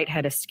Casey White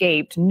had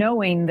escaped,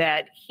 knowing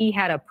that he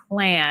had a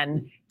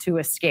plan to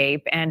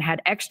escape and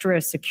had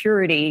extra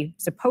security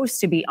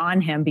supposed to be on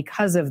him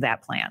because of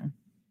that plan?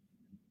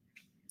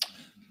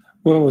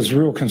 Well, it was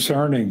real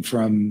concerning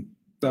from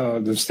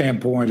the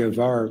standpoint of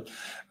our,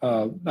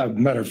 as a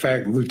matter of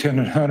fact,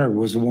 Lieutenant Hunter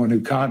was the one who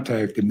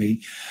contacted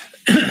me,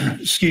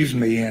 excuse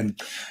me,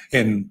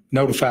 and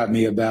notified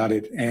me about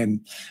it.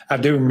 And I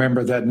do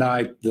remember that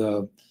night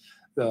the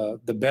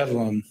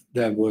bedlam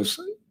that was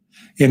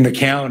in the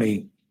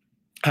county.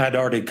 I had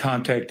already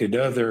contacted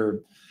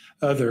other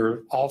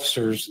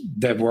officers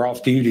that were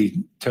off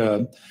duty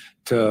to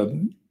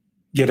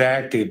get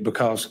active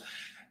because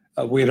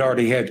we had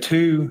already had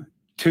two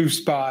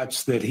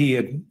spots that he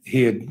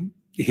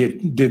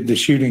did the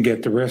shooting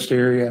at the rest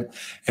area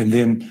and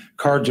then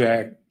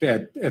carjacked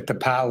at the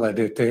pilot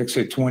at the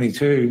exit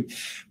 22.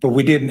 But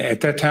we didn't,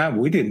 at that time,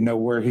 we didn't know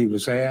where he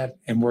was at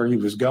and where he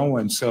was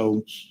going.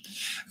 So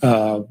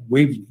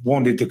we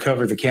wanted to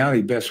cover the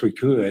county best we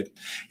could.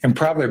 And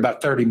probably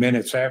about 30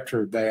 minutes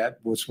after that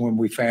was when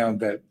we found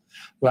that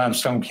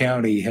Limestone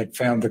County had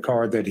found the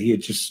car that he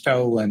had just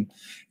stolen,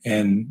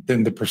 and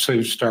then the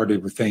pursuit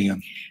started with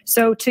him.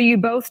 So to you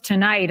both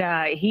tonight,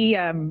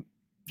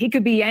 he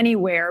could be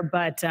anywhere,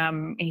 but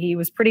he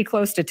was pretty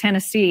close to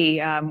Tennessee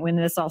when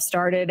this all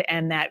started,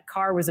 and that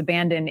car was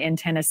abandoned in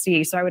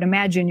Tennessee. So I would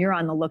imagine you're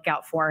on the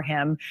lookout for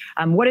him.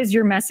 What is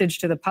your message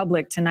to the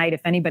public tonight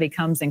if anybody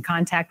comes in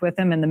contact with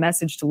him, and the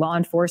message to law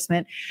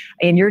enforcement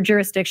in your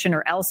jurisdiction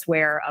or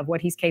elsewhere of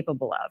what he's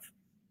capable of?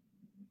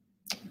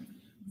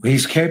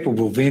 He's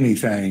capable of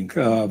anything.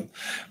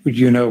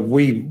 You know,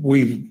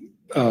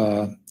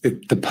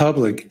 the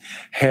public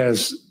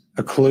has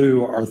a clue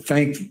or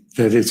think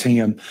that it's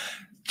him.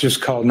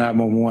 Just call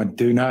 911.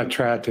 Do not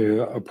try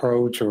to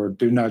approach or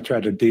do not try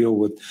to deal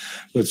with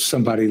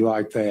somebody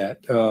like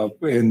that.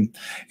 In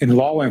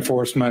law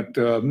enforcement,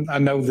 I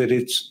know that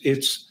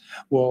it's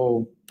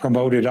well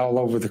promoted all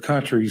over the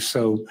country.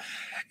 So,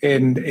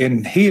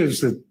 and he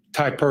is the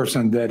type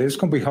person that it's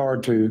going to be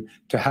hard to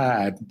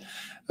hide.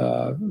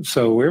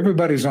 So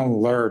everybody's on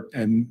alert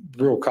and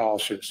real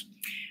cautious.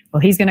 Well,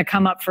 he's going to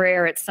come up for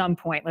air at some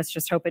point. Let's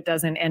just hope it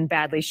doesn't end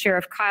badly.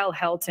 Sheriff Kyle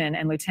Helton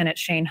and Lieutenant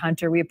Shane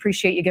Hunter, we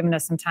appreciate you giving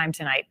us some time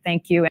tonight.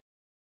 Thank you.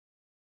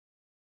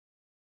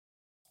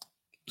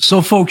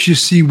 So, folks, you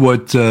see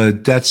what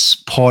that's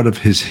part of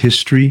his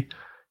history.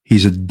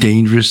 He's a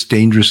dangerous,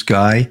 dangerous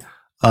guy.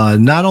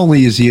 Not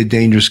only is he a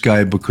dangerous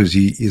guy because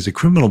he is a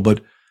criminal,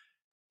 but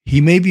he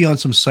may be on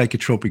some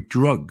psychotropic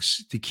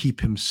drugs to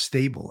keep him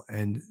stable.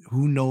 And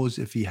who knows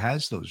if he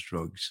has those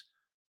drugs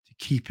to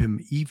keep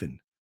him even.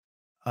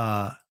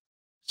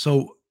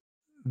 So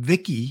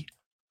Vicky,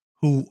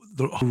 who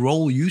the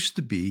role used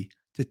to be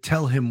to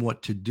tell him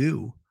what to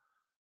do,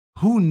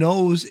 who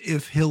knows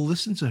if he'll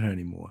listen to her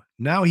anymore.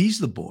 Now he's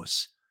the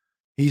boss.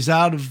 He's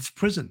out of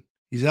prison.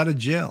 He's out of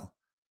jail.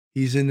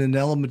 He's in an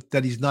element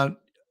that he's not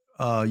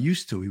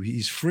used to.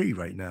 He's free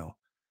right now.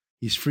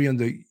 He's free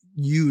under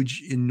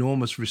huge,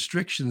 enormous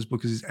restrictions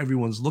because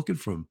everyone's looking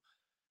for him.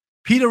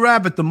 Peter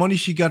Rabbit, the money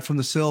she got from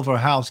the sale of her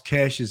house,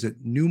 cash, is it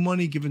new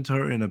money given to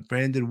her in a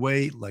branded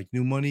way, like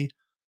new money?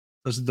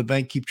 Doesn't the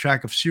bank keep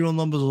track of serial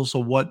numbers? Also,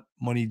 what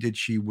money did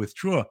she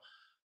withdraw?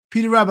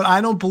 Peter Rabbit,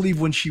 I don't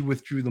believe when she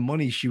withdrew the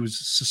money, she was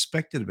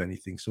suspected of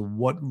anything. So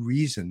what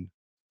reason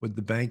would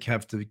the bank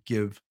have to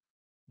give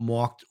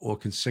marked or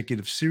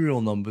consecutive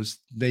serial numbers?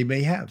 They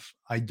may have.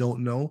 I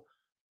don't know.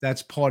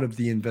 That's part of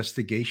the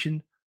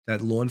investigation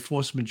that law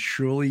enforcement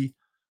surely,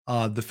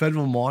 the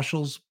federal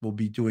marshals will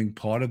be doing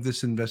part of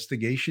this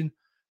investigation.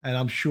 And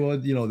I'm sure,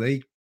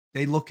 they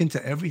look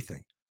into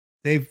everything.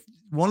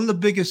 One of the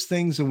biggest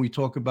things, and we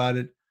talk about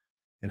it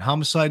in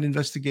homicide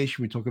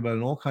investigation, we talk about it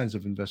in all kinds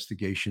of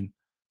investigation,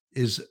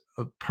 is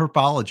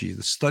perpology,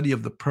 the study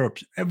of the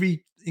perps.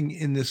 Everything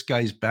in this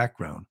guy's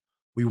background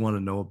we want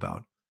to know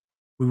about.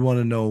 We want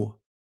to know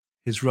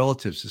his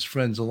relatives, his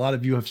friends. A lot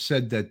of you have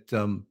said that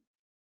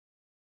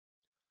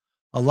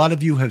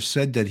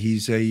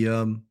he's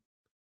a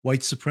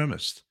white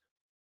supremacist.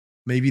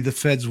 Maybe the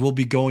feds will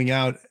be going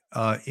out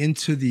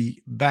into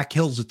the back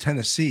hills of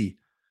Tennessee.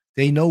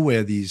 They know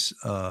where these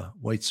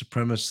white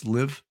supremacists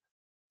live,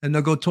 and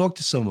they'll go talk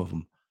to some of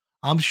them.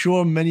 I'm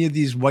sure many of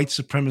these white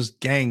supremacist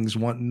gangs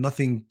want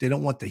nothing. They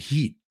don't want the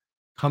heat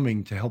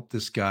coming to help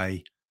this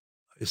guy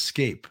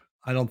escape.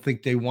 I don't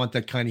think they want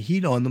that kind of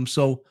heat on them.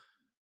 So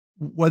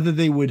whether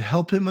they would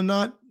help him or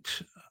not,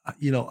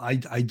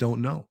 I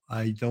don't know.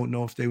 I don't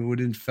know if they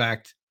would in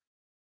fact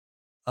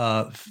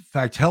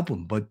help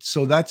him. But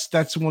so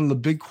that's one of the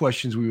big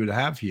questions we would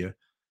have here.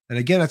 And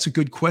again, that's a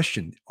good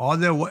question.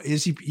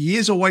 He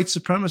is a white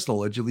supremacist,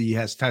 allegedly. He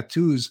has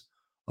tattoos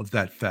of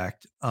that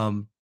fact.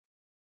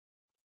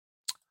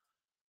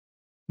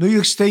 New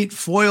York State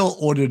FOIL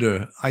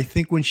auditor, I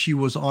think when she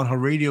was on her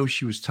radio,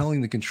 she was telling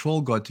the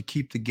control guard to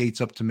keep the gates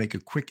up to make a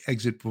quick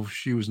exit before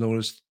she was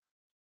noticed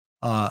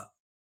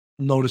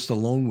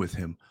alone with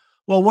him.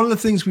 Well, one of the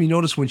things we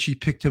noticed when she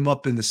picked him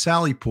up in the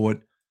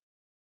Sallyport,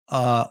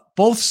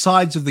 both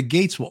sides of the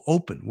gates were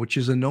open, which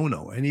is a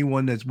no-no.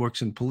 Anyone that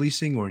works in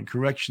policing or in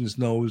corrections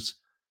knows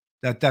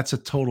that that's a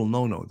total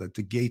no-no, that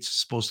the gates are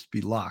supposed to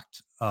be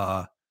locked.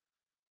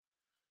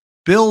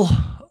 Bill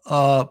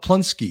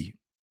Plunski,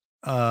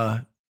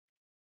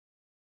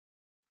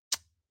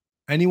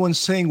 anyone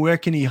saying where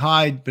can he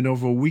hide? Been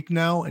over a week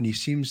now, and he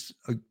seems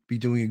to be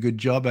doing a good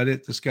job at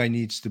it. This guy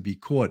needs to be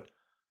caught.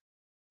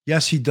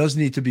 Yes, he does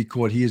need to be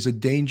caught. He is a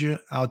danger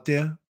out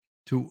there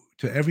to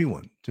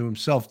everyone, to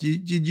himself.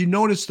 Did you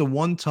notice the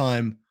one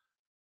time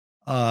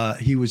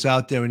he was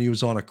out there and he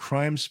was on a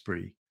crime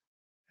spree,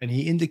 and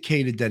he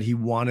indicated that he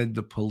wanted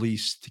the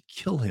police to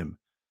kill him?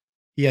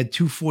 He had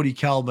 240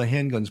 caliber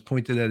handguns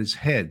pointed at his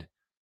head.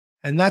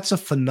 And that's a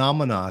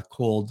phenomena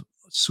called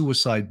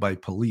suicide by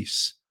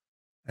police.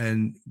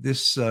 And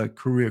this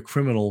career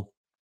criminal,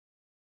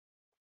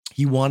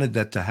 he wanted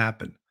that to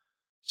happen.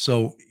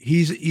 So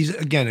he's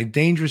again, a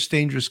dangerous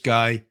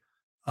guy.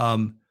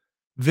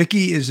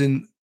 Vicky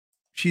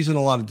she's in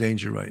a lot of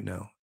danger right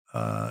now.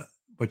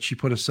 But she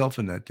put herself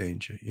in that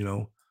danger,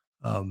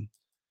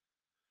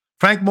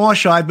 Frank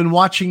Marshall, I've been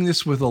watching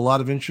this with a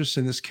lot of interest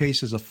in this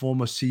case as a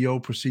former CO.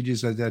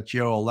 Procedures at that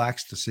jail are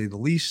lax, to say the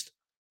least.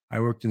 I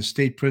worked in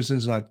state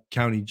prisons, not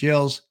county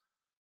jails.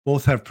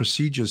 Both have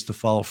procedures to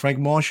follow. Frank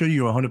Marshall,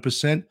 you're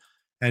 100%.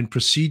 And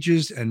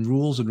procedures and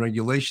rules and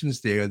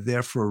regulations, they are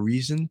there for a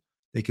reason.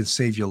 They can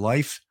save your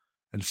life.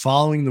 And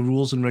following the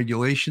rules and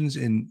regulations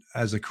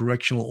as a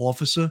correctional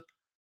officer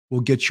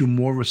will get you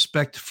more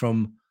respect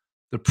from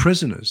the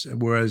prisoners.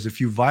 Whereas if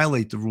you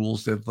violate the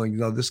rules, they're like,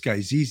 no, this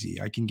guy's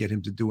easy. I can get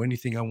him to do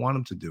anything I want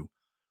him to do.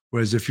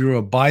 Whereas if you're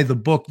a by the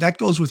book, that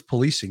goes with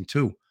policing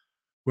too.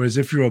 Whereas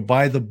if you're a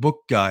by the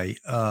book guy,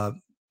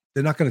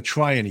 they're not going to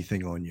try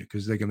anything on you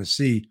because they're going to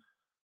see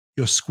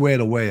you're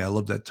squared away. I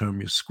love that term.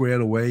 You're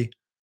squared away.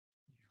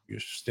 You're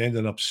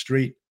standing up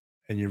straight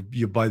and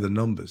you're by the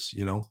numbers,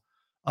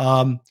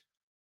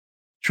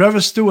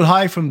 Trevor Stewart,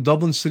 hi from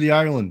Dublin City,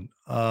 Ireland.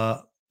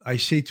 I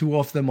see two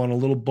of them on a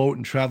little boat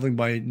and traveling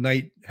by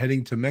night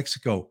heading to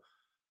Mexico.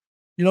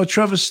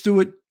 Trevor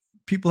Stewart,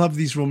 people have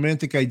these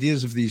romantic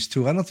ideas of these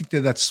two. I don't think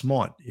they're that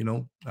smart,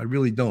 I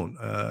really don't.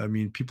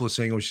 People are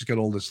saying, oh, she's got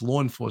all this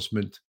law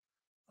enforcement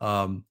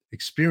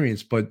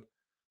experience, but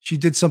she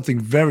did something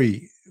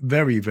very,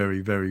 very,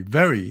 very, very,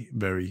 very,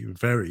 very,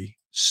 very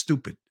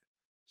stupid.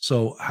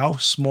 So how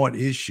smart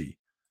is she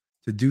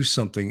to do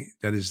something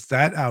that is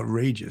that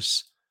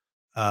outrageous?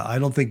 I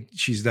don't think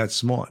she's that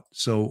smart.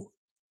 So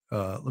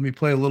let me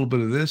play a little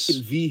bit of this.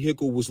 The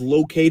vehicle was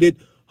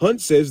located.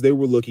 Hunt says they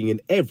were looking in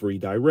every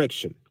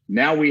direction.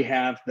 Now we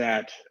have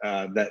that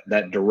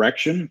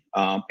direction,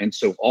 and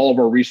so all of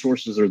our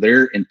resources are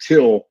there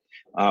until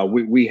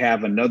we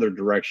have another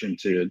direction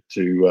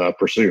to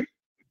pursue.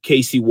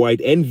 Casey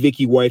White and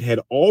Vicky White had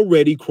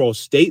already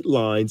crossed state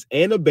lines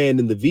and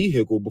abandoned the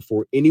vehicle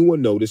before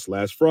anyone noticed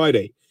last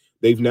Friday.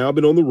 They've now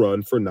been on the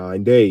run for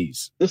 9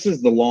 days. This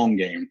is the long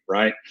game,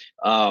 right?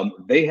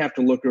 They have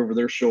to look over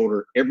their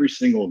shoulder every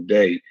single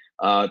day.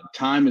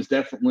 Time is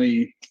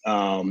definitely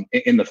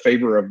in the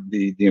favor of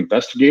the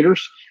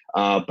investigators.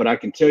 But I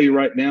can tell you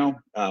right now,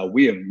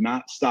 we have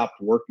not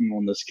stopped working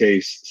on this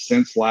case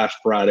since last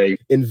Friday.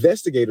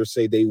 Investigators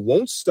say they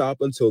won't stop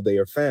until they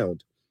are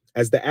found.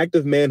 As the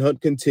active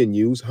manhunt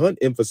continues, Hunt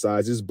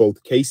emphasizes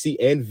both Casey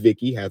and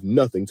Vicky have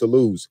nothing to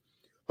lose.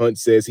 Hunt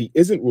says he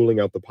isn't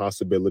ruling out the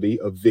possibility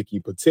of Vicky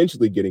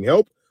potentially getting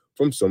help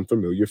from some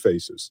familiar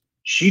faces.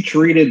 She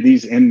treated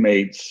these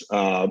inmates,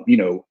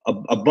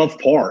 above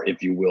par,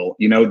 if you will.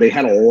 They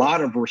had a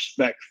lot of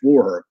respect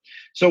for her.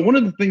 So one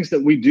of the things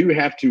that we do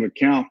have to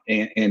account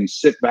and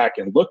sit back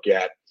and look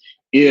at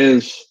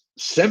is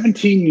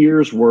 17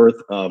 years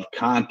worth of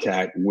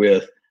contact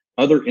with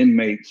other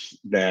inmates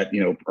that,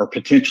 are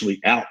potentially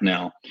out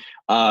now.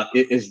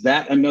 Is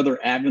that another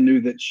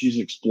avenue that she's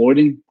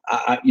exploiting?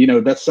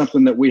 That's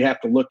something that we have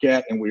to look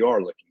at, and we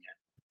are looking at.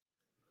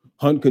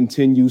 Hunt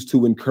continues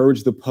to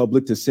encourage the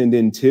public to send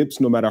in tips,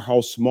 no matter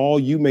how small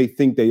you may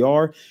think they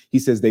are. He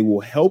says they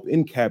will help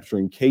in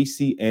capturing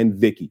Casey and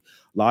Vicky.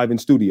 Live in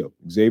studio,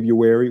 Xavier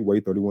Wary, Way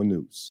 31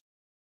 News.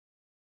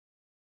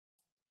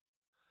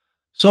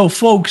 So,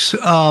 folks,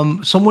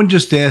 someone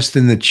just asked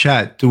in the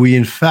chat, do we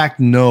in fact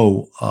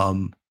know,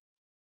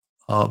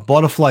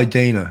 Butterfly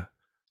Dana,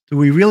 do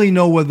we really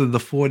know whether the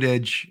Ford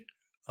Edge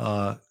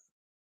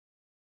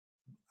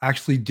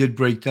actually did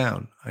break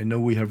down? I know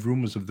we have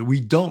rumors of that. We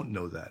don't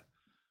know that.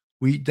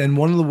 Then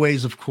one of the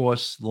ways, of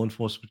course, law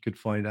enforcement could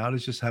find out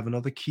is just have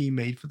another key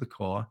made for the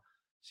car.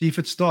 See if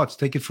it starts.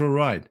 Take it for a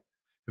ride.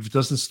 If it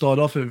doesn't start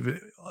up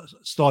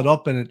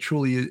and it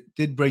truly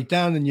did break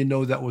down, then you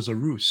know that was a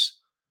ruse.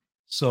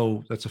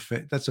 So that's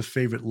a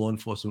favorite law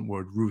enforcement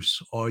word,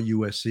 ruse,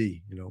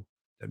 R-U-S-E.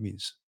 That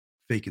means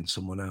faking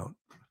someone out.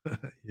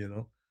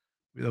 That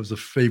was a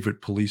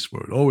favorite police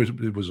word. Always,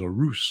 it was a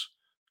ruse.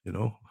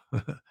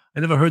 I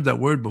never heard that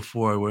word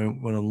before. I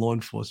went on law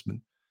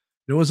enforcement.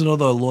 There was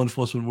another law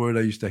enforcement word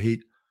I used to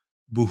hate,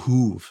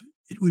 behoove.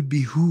 It would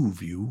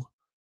behoove you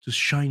to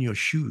shine your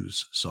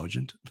shoes,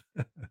 Sergeant.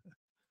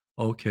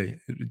 Okay,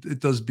 it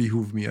does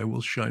behoove me. I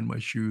will shine my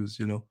shoes,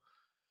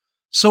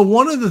 So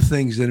one of the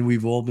things, and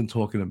we've all been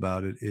talking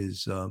about it,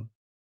 is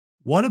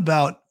what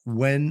about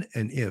when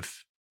and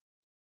if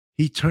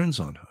he turns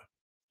on her?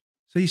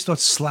 Say he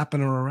starts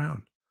slapping her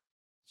around.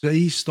 Say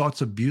he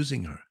starts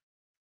abusing her.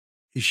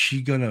 Is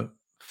she going to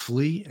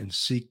flee and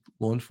seek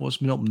law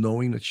enforcement help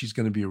knowing that she's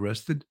going to be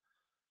arrested?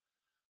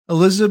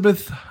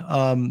 Elizabeth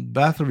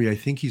Bathory, I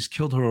think he's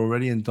killed her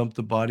already and dumped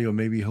the body, or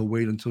maybe he'll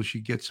wait until she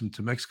gets him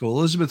to Mexico.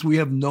 Elizabeth, we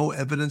have no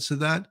evidence of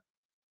that.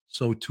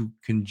 So to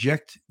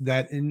conject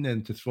that in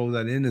and to throw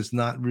that in is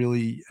not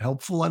really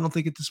helpful, I don't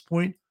think, at this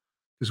point,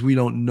 because we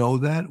don't know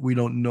that. We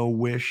don't know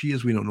where she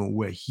is. We don't know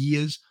where he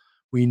is.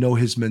 We know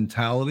his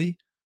mentality.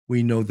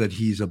 We know that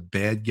he's a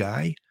bad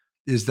guy.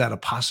 Is that a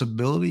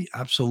possibility?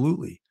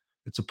 Absolutely.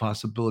 It's a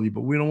possibility,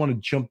 but we don't want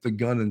to jump the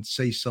gun and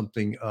say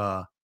something,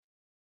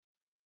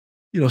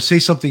 say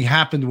something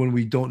happened when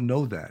we don't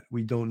know that.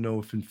 We don't know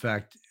if, in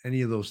fact,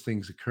 any of those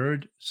things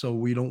occurred. So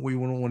we don't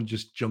want to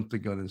just jump the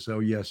gun and say, oh,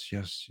 yes,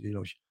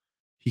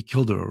 he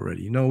killed her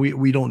already. No,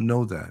 we don't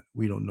know that.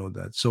 We don't know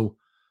that. So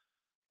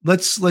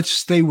let's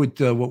stay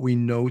with what we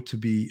know to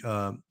be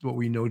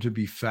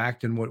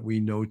fact and what we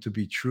know to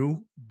be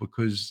true,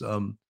 because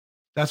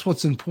that's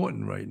what's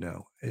important right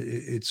now.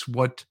 It's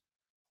what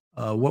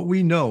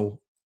we know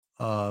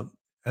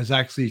has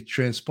actually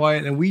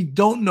transpired, and we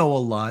don't know a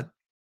lot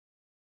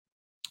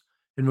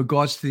in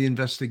regards to the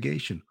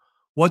investigation.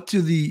 What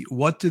do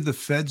the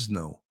feds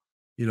know?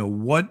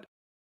 What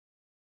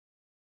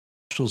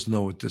officials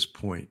know at this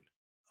point?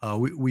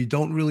 We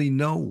don't really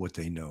know what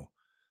they know,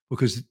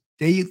 because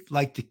they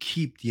like to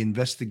keep the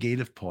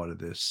investigative part of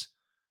this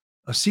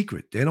a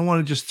secret. They don't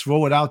want to just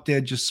throw it out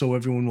there just so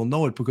everyone will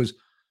know it, because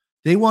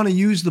they want to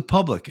use the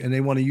public and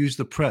they want to use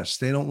the press.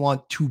 They don't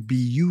want to be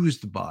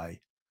used by.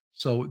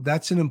 So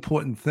that's an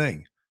important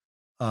thing.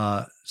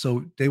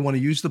 So they want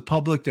to use the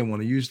public, they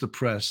want to use the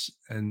press,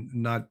 and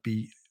not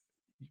be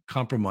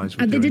compromised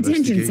with At the their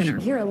detention investigation. center.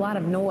 I hear a lot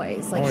of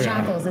noise, like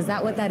shackles. Is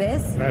that what that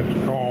is?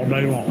 That's all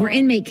day long. Where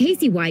inmate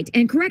Casey White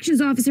and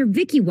corrections officer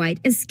Vicky White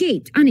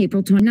escaped on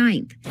April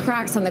 29th.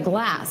 Cracks on the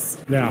glass.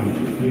 Yeah,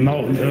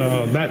 no,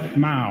 that's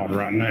mild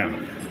right now.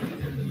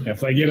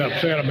 If they get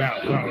upset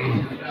about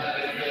something,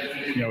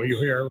 you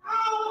hear.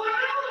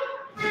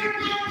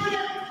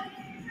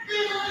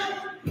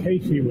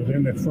 Casey was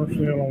in the first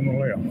cell on the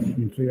left. You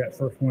can see that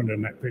first window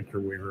in that picture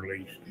we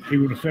released. He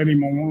would have set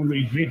him on one of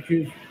these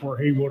benches where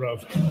he would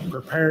have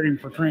prepared him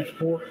for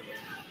transport.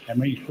 That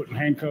means putting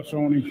handcuffs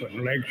on him,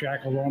 putting leg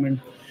shackles on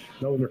him.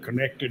 Those are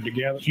connected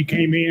together. She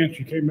came in,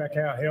 she came back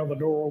out, held the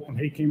door open.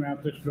 He came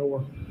out this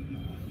door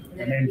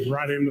and then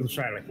right into the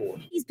Sally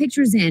Port. These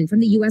pictures in from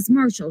the U.S.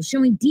 Marshals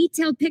showing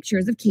detailed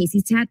pictures of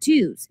Casey's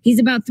tattoos. He's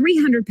about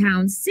 300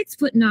 pounds,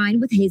 6'9",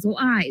 with hazel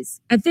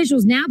eyes.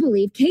 Officials now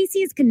believe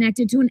Casey is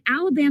connected to an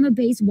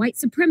Alabama-based white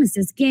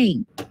supremacist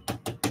gang.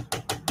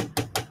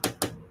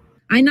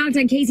 I knocked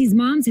on Casey's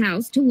mom's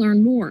house to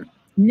learn more.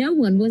 No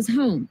one was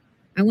home.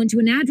 I went to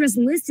an address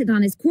listed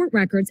on his court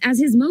records as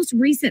his most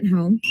recent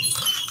home.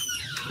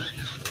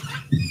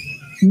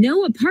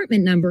 No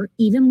apartment number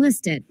even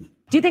listed.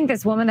 Do you think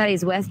this woman that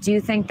he's with, do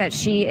you think that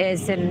she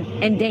is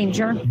in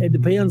danger? It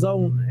depends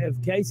on if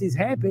Casey's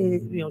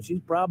happy. She's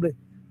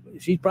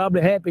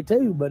probably happy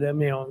too. But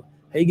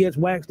he gets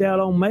waxed out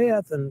on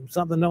meth and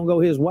something don't go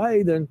his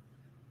way, then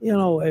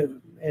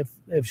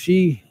if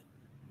she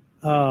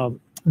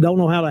don't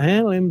know how to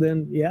handle him,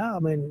 then yeah,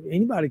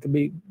 anybody could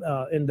be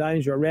in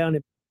danger around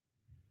him.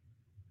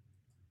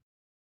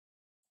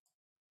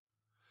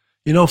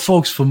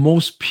 Folks, for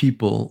most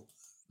people,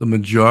 the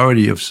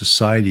majority of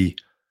society,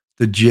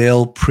 the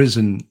jail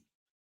prison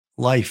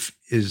life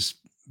is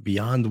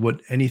beyond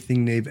what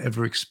anything they've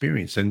ever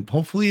experienced. And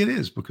hopefully it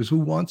is, because who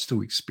wants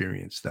to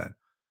experience that?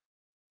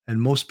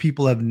 And most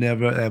people have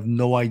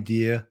no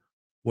idea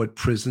what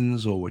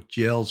prisons or what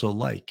jails are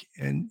like.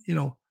 And,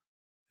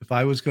 if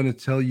I was going to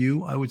tell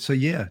you, I would say,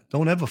 yeah,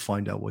 don't ever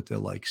find out what they're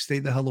like. Stay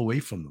the hell away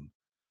from them.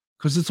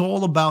 Because it's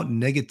all about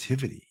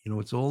negativity.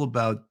 It's all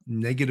about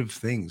negative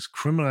things.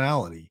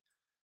 Criminality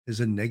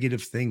is a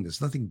negative thing. There's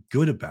nothing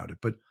good about it.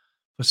 But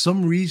for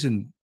some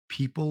reason,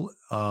 people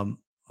are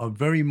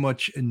very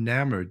much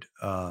enamored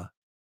with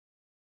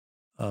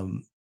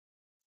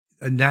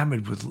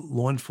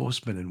law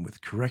enforcement and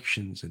with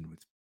corrections and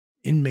with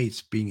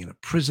inmates being in a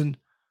prison.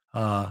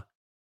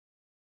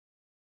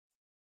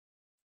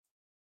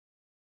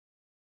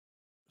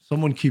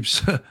 Someone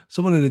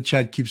in the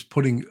chat keeps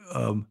putting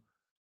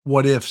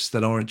what ifs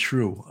that aren't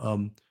true.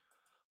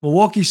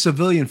 Milwaukee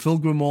civilian Phil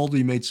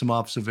Grimaldi made some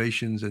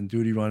observations, and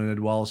Duty Ron and Ed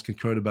Wallace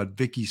concurred about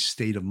Vicky's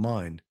state of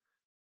mind.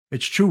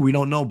 It's true, we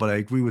don't know, but I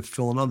agree with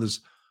Phil and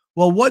others.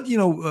 Well,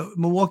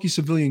 Milwaukee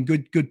civilian,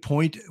 good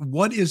point.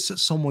 What is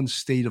someone's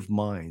state of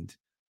mind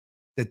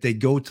that they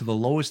go to the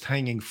lowest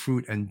hanging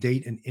fruit and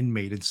date an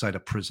inmate inside a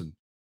prison,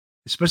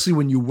 especially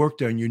when you work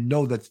there and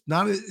that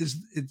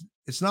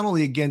it's not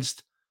only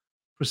against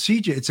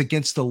procedure, it's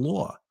against the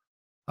law.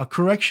 A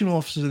correctional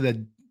officer that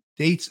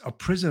dates a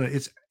prisoner,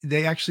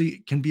 they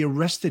actually can be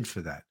arrested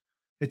for that.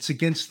 It's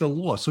against the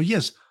law. So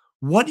yes,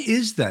 what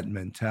is that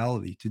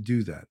mentality to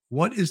do that?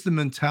 What is the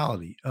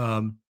mentality?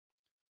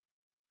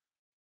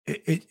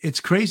 It's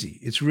crazy.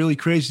 It's really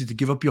crazy to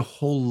give up your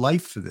whole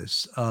life for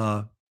this.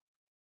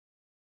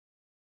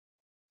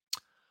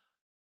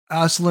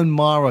 Aslan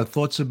Mara,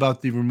 thoughts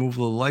about the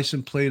removal of the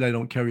license plate. I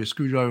don't carry a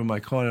screwdriver in my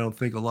car. I don't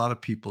think a lot of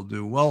people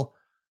do. Well,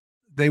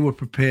 they were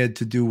prepared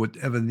to do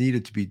whatever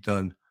needed to be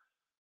done.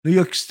 New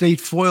York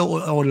State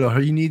FOIL order.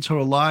 He needs her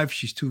alive.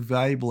 She's too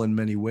valuable in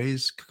many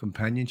ways.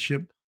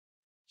 Companionship,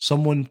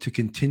 someone to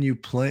continue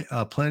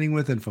planning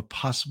with, and for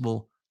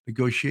possible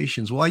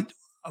negotiations. Well,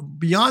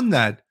 beyond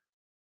that,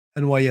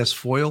 NYS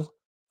FOIL,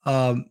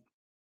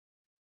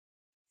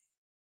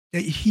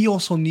 he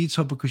also needs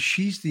her because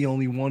she's the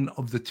only one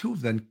of the two of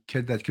them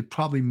that could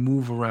probably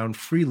move around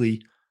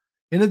freely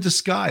in a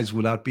disguise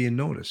without being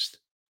noticed.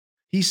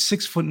 He's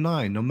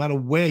 6'9". No matter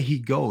where he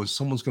goes,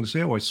 someone's going to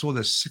say, "Oh, I saw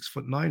this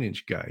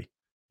 6'9" guy,"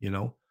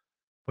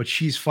 But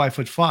she's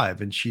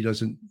 5'5", and she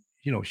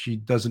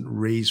doesn't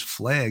raise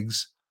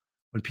flags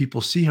when people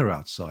see her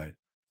outside.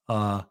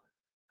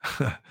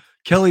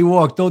 Kelly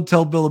Walk, don't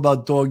tell Bill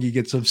about dog. He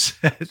gets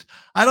upset.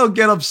 I don't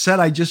get upset.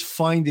 I just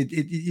find it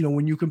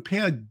when you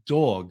compare a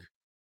dog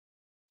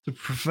to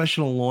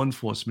professional law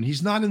enforcement,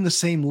 he's not in the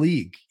same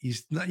league.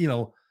 He's not,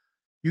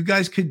 you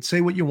guys could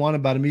say what you want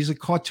about him. He's a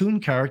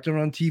cartoon character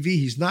on TV.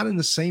 He's not in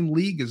the same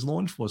league as law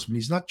enforcement.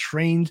 He's not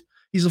trained.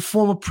 He's a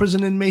former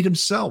prison inmate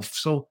himself.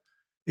 So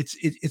it's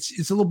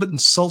a little bit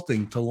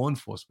insulting to law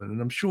enforcement. And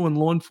I'm sure when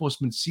law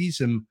enforcement sees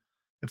him,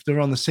 if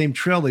they're on the same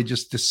trail, they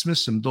just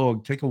dismiss him.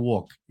 Dog, take a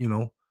walk.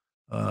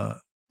 I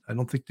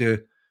don't think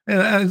they're.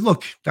 And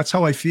look, that's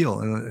how I feel.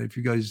 And if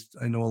you guys,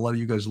 I know a lot of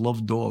you guys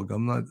love dog.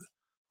 I'm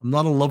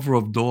not a lover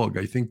of dog.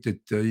 I think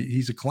that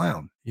he's a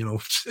clown.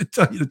 To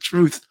tell you the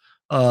truth.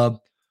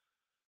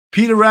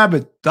 Peter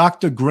Rabbit,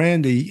 Dr.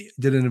 Grandy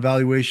did an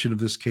evaluation of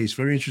this case.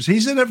 Very interesting.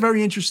 He's a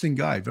very interesting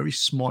guy, very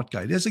smart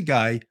guy. There's a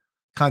guy,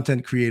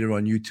 content creator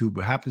on YouTube,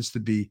 who happens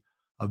to be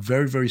a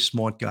very, very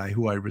smart guy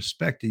who I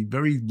respect. He's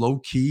very low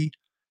key,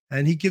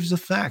 and he gives the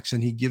facts,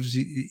 and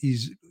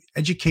he's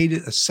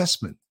educated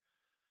assessment.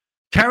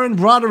 Karen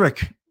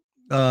Broderick,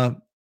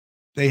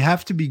 they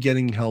have to be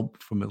getting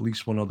help from at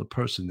least one other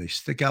person. They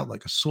stick out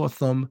like a sore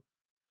thumb,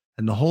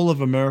 and the whole of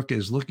America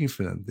is looking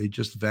for them. They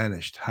just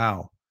vanished.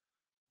 How?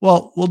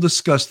 Well, we'll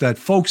discuss that.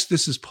 Folks,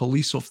 this is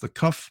Police Off the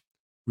Cuff,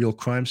 Real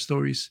Crime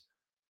Stories.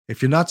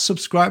 If you're not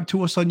subscribed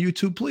to us on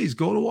YouTube, please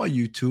go to our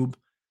YouTube,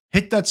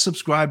 hit that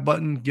subscribe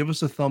button, give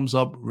us a thumbs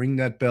up, ring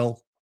that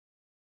bell.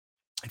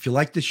 If you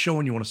like this show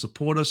and you want to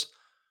support us,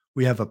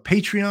 we have a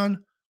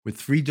Patreon with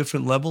 3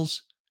 different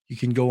levels. You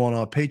can go on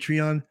our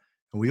Patreon.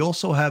 And we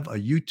also have a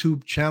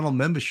YouTube channel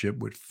membership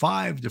with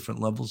 5 different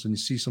levels. And you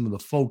see some of the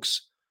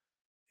folks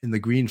in the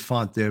green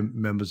font, they're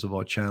members of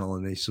our channel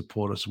and they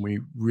support us. And we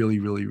really,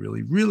 really,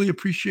 really, really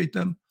appreciate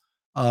them.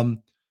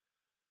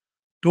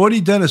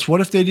 Doherty Dennis,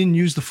 what if they didn't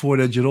use the Ford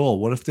Edge at all?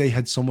 What if they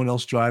had someone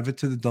else drive it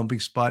to the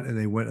dumping spot and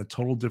they went a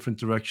total different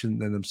direction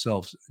than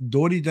themselves?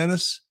 Doherty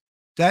Dennis,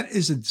 that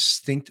is a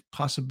distinct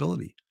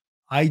possibility.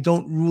 I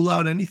don't rule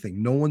out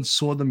anything. No one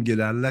saw them get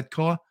out of that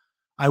car.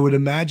 I would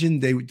imagine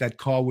that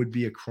car would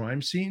be a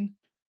crime scene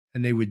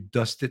and they would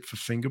dust it for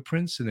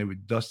fingerprints and they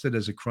would dust it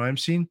as a crime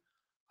scene.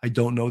 I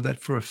don't know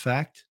that for a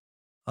fact.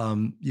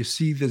 You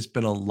see, there's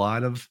been a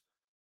lot of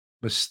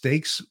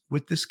mistakes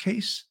with this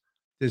case.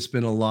 There's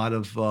been a lot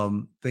of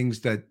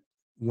things that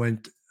were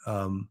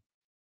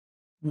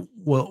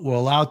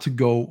allowed to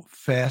go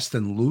fast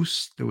and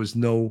loose. There was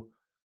no,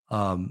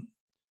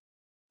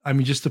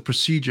 just the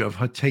procedure of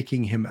her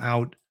taking him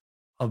out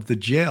of the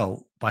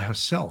jail by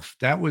herself.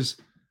 That was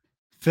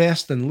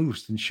fast and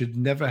loose and should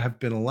never have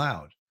been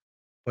allowed.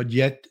 But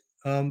yet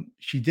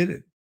she did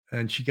it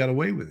and she got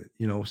away with it,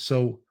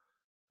 So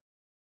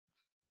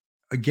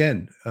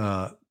again,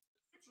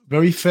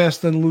 very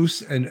fast and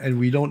loose, and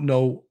we don't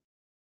know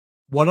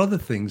what other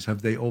things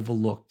have they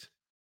overlooked.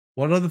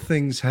 What other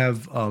things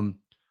have, for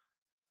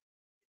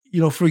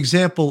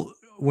example,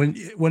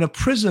 when a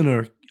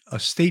prisoner, a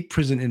state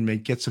prison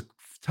inmate gets a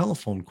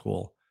telephone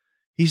call,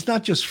 he's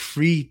not just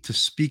free to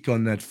speak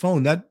on that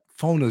phone. That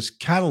phone is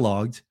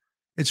cataloged.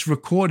 It's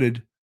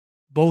recorded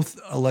both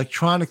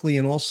electronically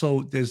and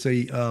also there's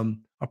a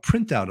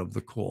printout of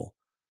the call.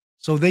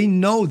 So they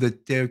know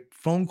that their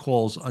phone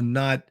calls are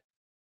not,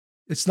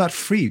 it's not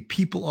free.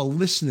 People are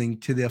listening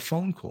to their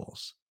phone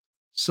calls.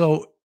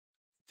 So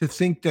to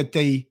think that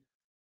they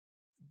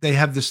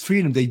have this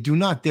freedom, they do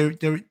not. They're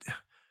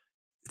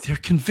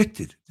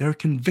convicted. They're a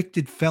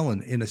convicted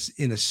felon in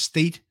a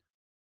state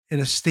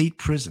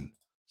prison.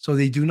 So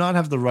they do not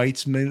have the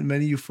rights. Many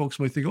of you folks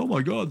might think, "Oh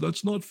my God,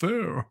 that's not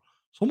fair.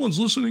 Someone's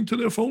listening to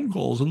their phone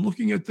calls and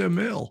looking at their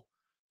mail."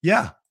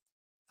 Yeah,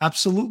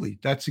 absolutely.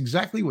 That's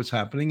exactly what's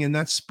happening, and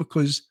that's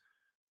because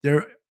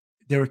they're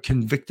a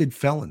convicted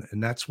felon,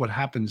 and that's what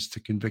happens to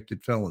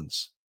convicted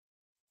felons.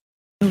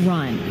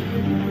 Run.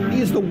 He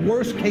is the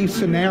worst case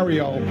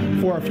scenario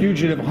for a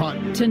fugitive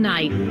hunt.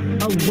 Tonight,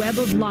 a web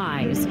of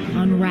lies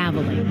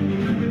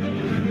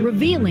unraveling,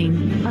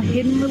 revealing a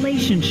hidden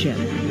relationship,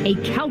 a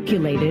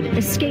calculated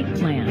escape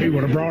plan. He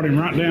would have brought him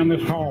right down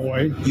this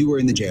hallway. You were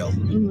in the jail.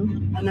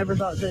 Mm-hmm. I never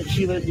thought that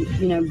she would,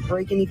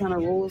 break any kind of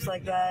rules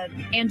like that.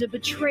 And a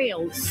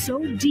betrayal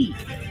so deep,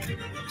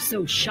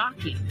 so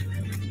shocking,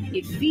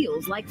 it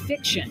feels like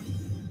fiction.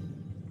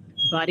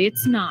 But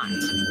it's not.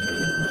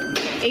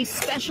 A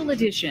special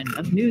edition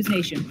of News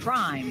Nation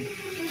Prime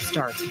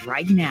starts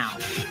right now.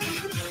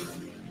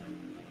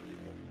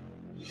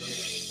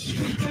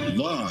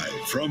 Live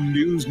from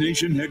News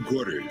Nation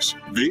headquarters,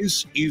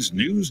 this is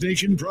News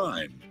Nation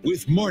Prime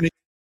with Marnie.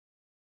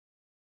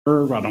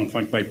 I don't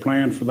think they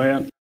planned for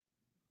that.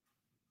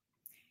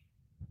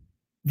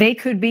 They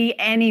could be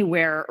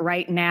anywhere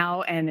right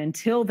now, and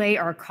until they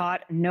are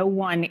caught, no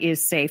one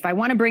is safe. I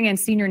want to bring in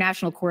senior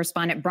national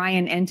correspondent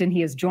Brian Enton.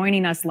 He is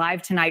joining us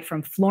live tonight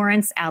from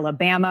Florence,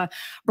 Alabama.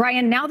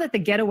 Brian, now that the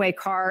getaway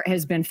car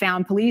has been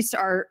found, police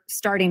are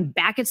starting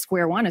back at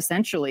square one,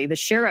 essentially. The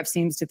sheriff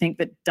seems to think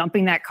that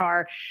dumping that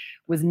car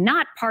was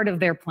not part of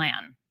their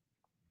plan.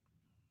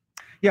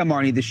 Yeah,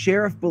 Marnie, the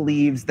sheriff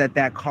believes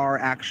that car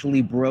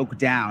actually broke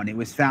down. It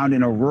was found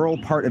in a rural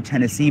part of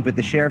Tennessee, but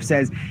the sheriff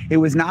says it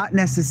was not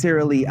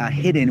necessarily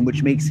hidden,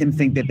 which makes him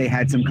think that they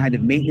had some kind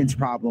of maintenance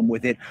problem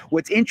with it.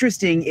 What's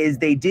interesting is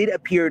they did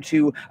appear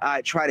to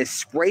try to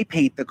spray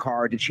paint the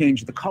car to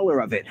change the color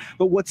of it.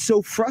 But what's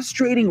so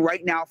frustrating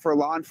right now for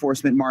law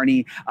enforcement,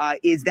 Marnie,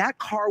 is that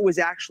car was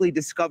actually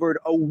discovered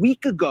a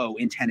week ago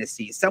in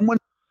Tennessee.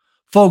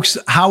 Folks,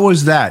 how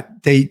was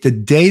that? The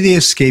day they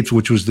escaped,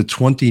 which was the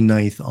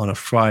 29th on a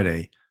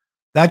Friday,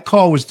 that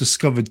car was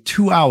discovered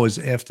 2 hours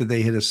after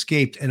they had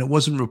escaped, and it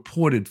wasn't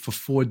reported for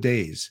 4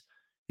 days.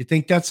 You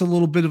think that's a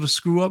little bit of a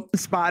screw up?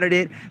 Spotted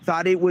it,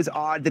 thought it was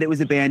odd that it was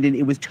abandoned.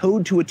 It was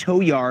towed to a tow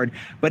yard,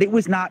 but it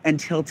was not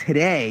until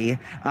today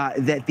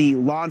that the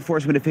law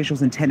enforcement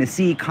officials in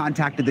Tennessee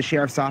contacted the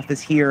sheriff's office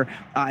here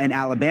in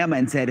Alabama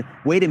and said,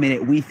 wait a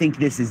minute, we think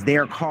this is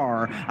their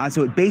car.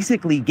 So it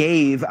basically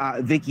gave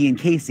Vicky and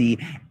Casey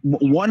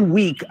 1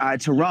 week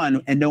to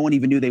run, and no one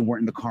even knew they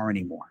weren't in the car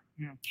anymore.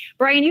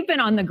 Brian, you've been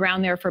on the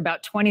ground there for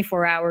about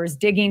 24 hours,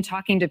 digging,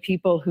 talking to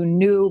people who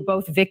knew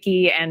both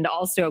Vicky and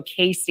also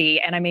Casey.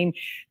 And I mean,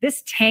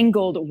 this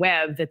tangled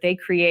web that they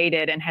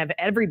created and have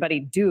everybody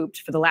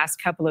duped for the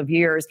last couple of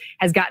years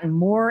has gotten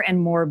more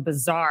and more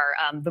bizarre.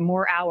 The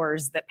more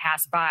hours that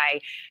pass by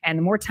and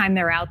the more time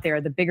they're out there,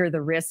 the bigger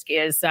the risk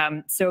is.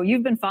 So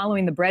you've been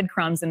following the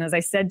breadcrumbs. And as I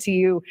said to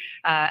you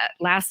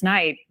last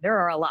night, there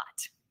are a lot.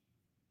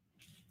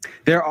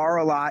 There are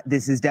a lot.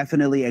 This is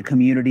definitely a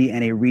community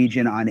and a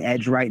region on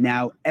edge right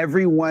now.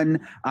 Everyone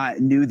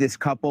knew this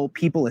couple.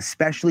 People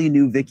especially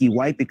knew Vicky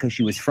White because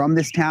she was from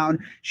this town.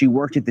 She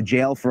worked at the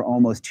jail for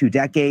almost 2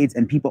 decades,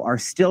 and people are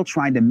still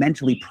trying to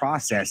mentally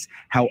process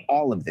how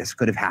all of this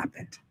could have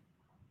happened.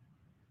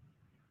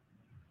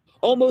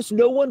 Almost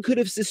no one could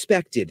have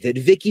suspected that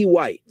Vicky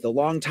White, the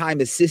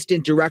longtime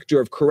assistant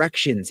director of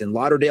corrections in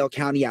Lauderdale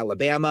County,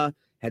 Alabama,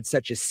 had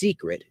such a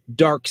secret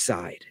dark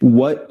side.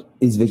 What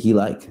is Vicky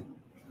like?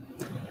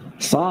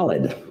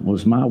 Solid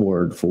was my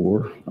word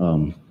for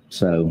her.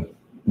 So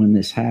when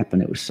this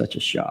happened, it was such a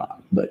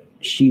shock. But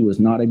she was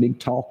not a big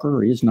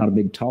talker, is not a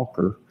big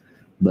talker,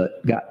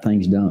 but got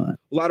things done.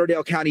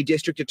 Lauderdale County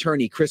District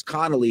Attorney Chris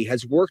Connolly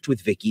has worked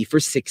with Vicky for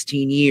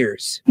 16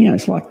 years. You know,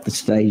 it's like the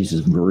stages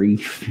of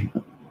grief.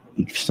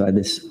 You say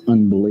this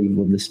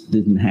unbelievable, this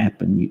didn't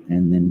happen,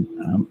 and then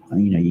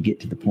you know, you get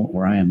to the point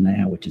where I am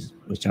now,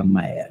 which I'm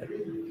mad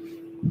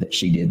that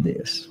she did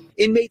this.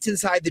 Inmates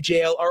inside the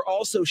jail are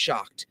also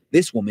shocked.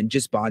 This woman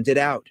just bonded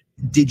out.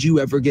 Did you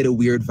ever get a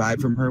weird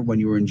vibe from her when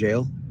you were in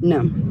jail?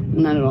 No,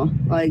 not at all.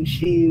 Like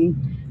she,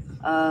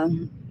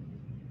 no,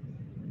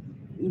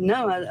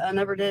 I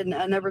never did.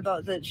 I never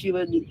thought that she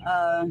would, you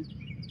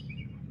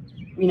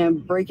know,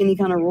 break any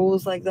kind of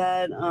rules like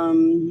that.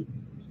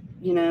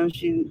 You know,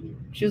 she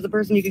was the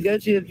person you could go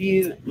to if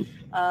you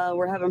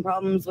were having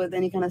problems with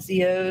any kind of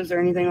COs or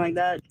anything like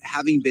that.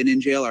 Having been in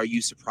jail, are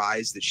you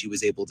surprised that she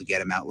was able to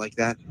get him out like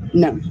that?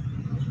 No.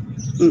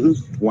 Mm-mm.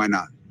 Why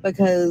not?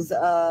 Because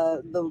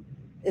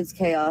it's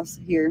chaos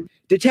here.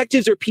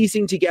 Detectives are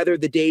piecing together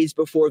the days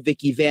before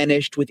Vicky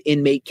vanished with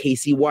inmate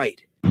Casey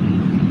White.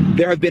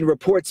 There have been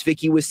reports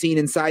Vicky was seen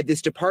inside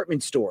this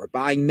department store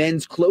buying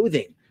men's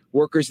clothing.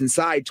 Workers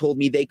inside told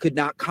me they could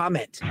not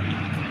comment.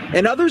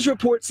 And others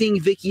report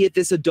seeing Vicky at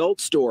this adult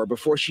store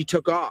before she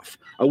took off.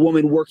 A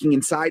woman working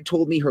inside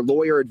told me her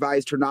lawyer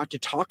advised her not to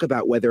talk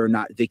about whether or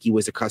not Vicky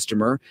was a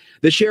customer.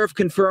 The sheriff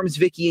confirms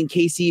Vicky and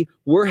Casey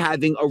were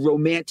having a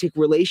romantic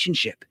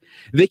relationship.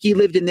 Vicky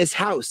lived in this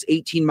house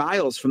 18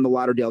 miles from the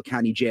Lauderdale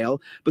County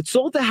Jail, but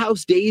sold the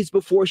house days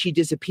before she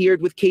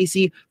disappeared with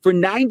Casey for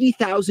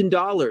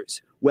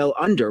 $90,000, well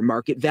under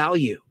market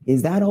value.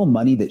 Is that all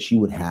money that she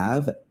would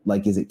have?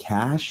 Like, is it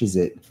cash? Is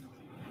it?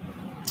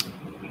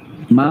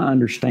 My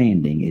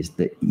understanding is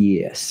that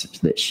yes,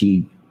 that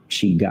she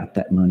got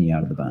that money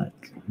out of the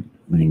bank,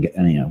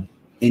 you know,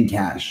 in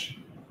cash.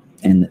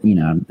 And you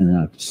know, and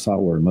I saw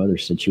where her mother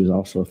said she was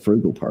also a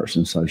frugal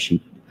person, so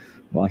she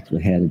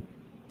likely had a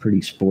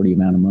pretty sporty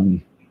amount of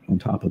money on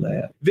top of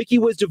that. Vicky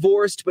was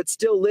divorced, but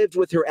still lived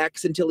with her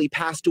ex until he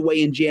passed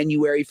away in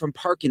January from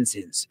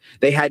Parkinson's.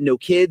 They had no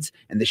kids,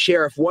 and the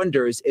sheriff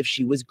wonders if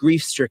she was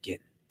grief-stricken.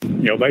 You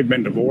know, they've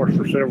been divorced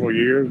for several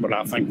years, but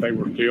I think they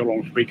were still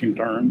on speaking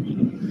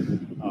terms.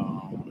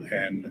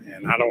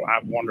 And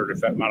I wondered if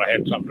that might have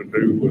had something to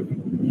do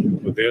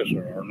with this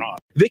or not.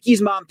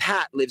 Vicky's mom,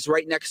 Pat, lives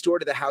right next door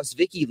to the house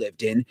Vicky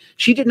lived in.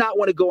 She did not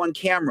want to go on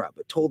camera,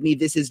 but told me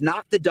this is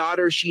not the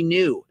daughter she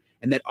knew,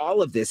 and that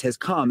all of this has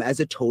come as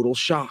a total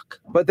shock.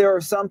 But there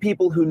are some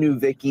people who knew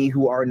Vicky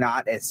who are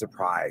not as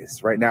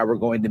surprised. Right now, we're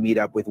going to meet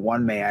up with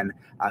one man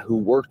who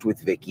worked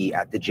with Vicky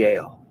at the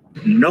jail.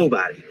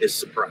 Nobody is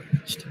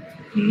surprised.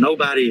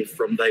 Nobody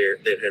from there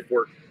that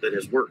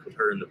has worked with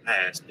her in the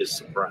past is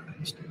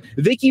surprised.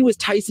 Vicky was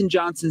Tyson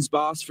Johnson's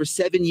boss for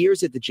 7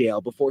 years at the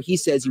jail before he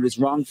says he was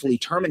wrongfully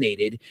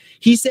terminated.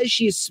 He says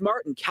she is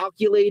smart and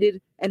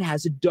calculated and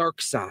has a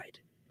dark side.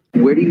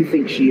 Where do you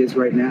think she is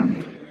right now?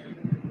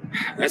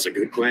 That's a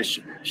good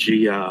question.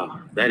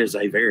 That is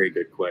a very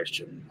good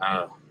question.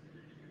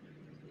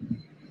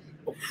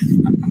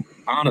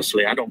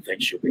 Honestly, I don't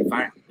think she'll be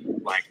found.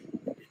 Like,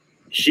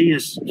 she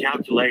is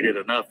calculated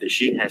enough that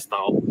she has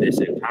thought this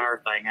entire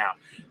thing out.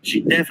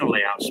 She definitely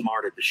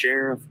outsmarted the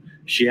sheriff.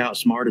 She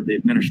outsmarted the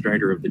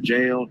administrator of the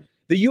jail.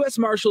 The U.S.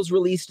 Marshals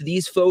released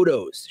these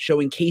photos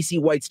showing Casey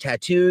White's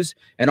tattoos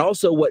and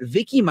also what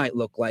Vicky might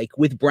look like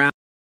with brown.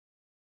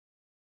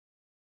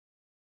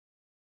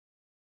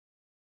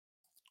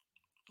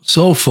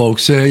 So,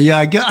 folks,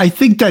 I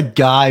think that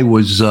guy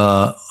was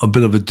a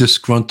bit of a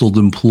disgruntled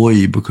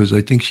employee because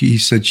I think he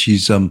said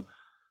she's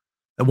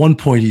at one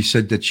point he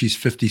said that she's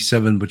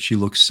 57, but she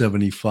looks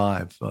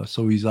 75.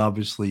 So he's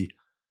obviously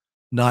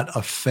not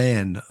a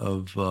fan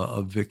of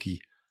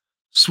Vicky.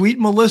 Sweet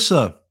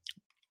Melissa,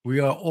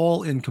 we are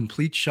all in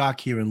complete shock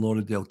here in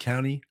Lauderdale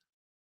County.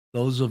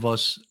 Those of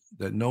us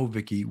that know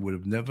Vicky would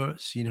have never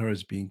seen her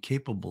as being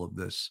capable of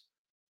this.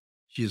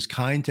 She is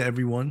kind to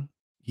everyone.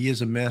 He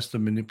is a master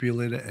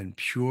manipulator and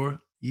pure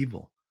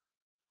evil.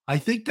 I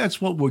think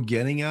that's what we're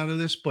getting out of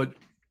this, but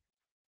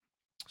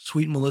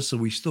Sweet Melissa,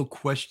 we still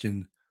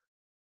question,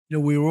 you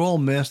know, we were all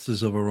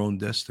masters of our own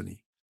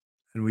destiny,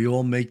 and we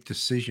all make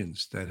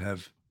decisions that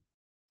have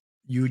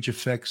huge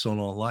effects on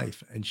our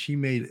life. And she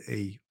made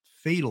a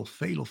fatal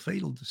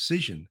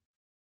decision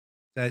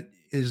that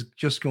is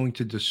just going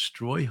to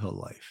destroy her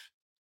life.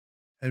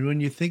 And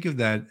when you think of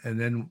that, and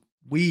then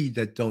we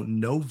that don't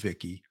know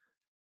Vicky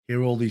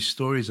hear all these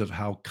stories of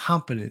how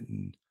competent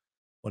and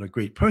what a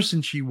great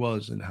person she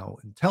was and how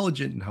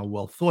intelligent and how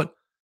well thought,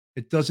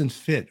 it doesn't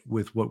fit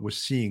with what we're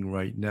seeing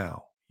right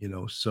now, you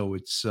know. So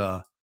it's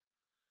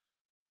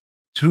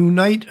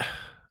tonight,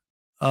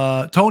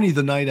 Tony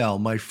the Night Owl,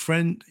 my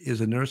friend, is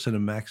a nurse in a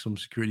maximum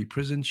security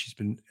prison. She's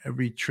been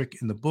every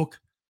trick in the book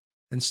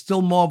and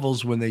still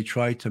marvels when they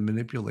try to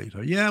manipulate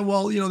her. Yeah,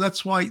 well, you know,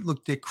 that's why,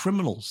 look, they're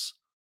criminals.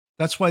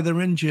 That's why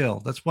they're in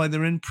jail. That's why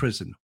they're in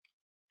prison.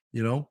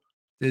 You know,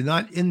 they're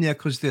not in there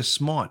because they're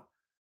smart.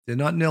 They're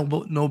not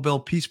Nobel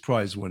Peace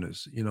Prize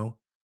winners, you know.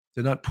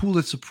 They're not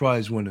Pulitzer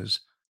Prize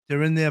winners.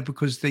 They're in there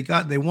because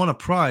they won a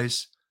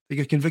prize. They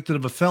get convicted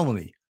of a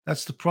felony.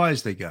 That's the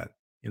prize they got,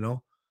 you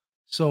know.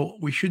 So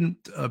we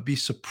shouldn't be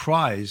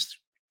surprised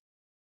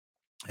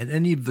at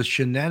any of the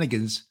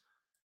shenanigans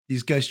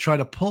these guys try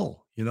to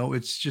pull. You know,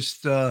 it's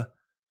just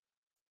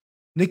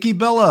Nikki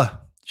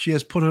Bella. She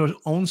has put her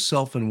own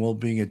self and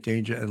well-being at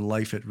danger and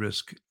life at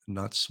risk.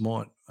 Not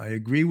smart. I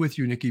agree with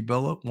you, Nikki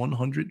Bella,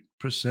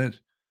 100%.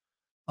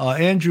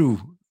 Andrew,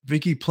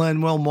 Vicky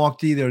Planwell, Mark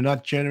D, they're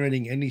not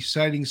generating any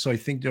sightings, so I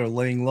think they're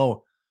laying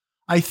low.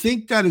 I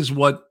think that is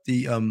what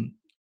the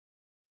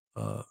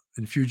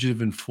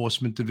Fugitive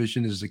Enforcement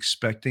Division is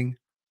expecting.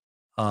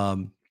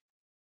 They're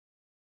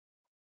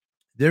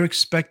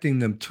expecting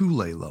them to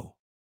lay low,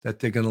 that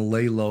they're going to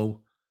lay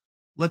low,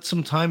 let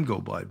some time go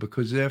by,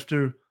 because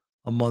after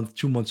a month,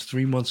 2 months,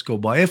 3 months go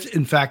by, if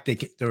in fact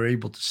they're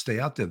able to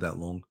stay out there that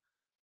long,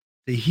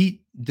 the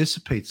heat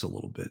dissipates a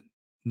little bit.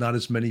 Not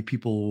as many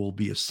people will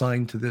be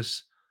assigned to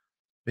this.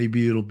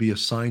 Maybe it'll be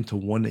assigned to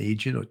one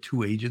agent or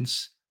two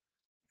agents,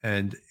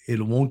 and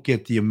it won't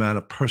get the amount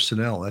of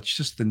personnel. That's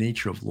just the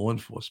nature of law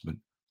enforcement.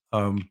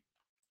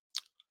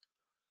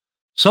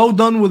 So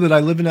done with it. I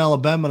live in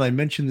Alabama, and I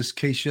mentioned this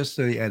case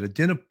yesterday at a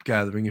dinner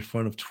gathering in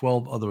front of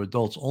 12 other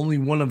adults. Only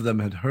one of them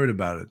had heard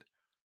about it.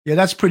 Yeah,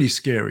 that's pretty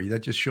scary.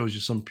 That just shows you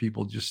some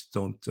people just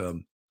don't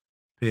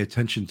pay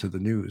attention to the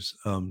news.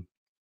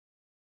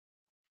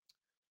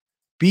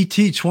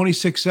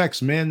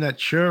 BT26X, man, that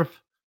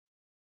sheriff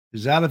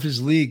is out of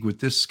his league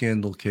with this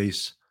scandal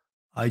case.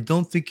 I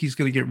don't think he's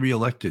going to get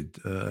reelected.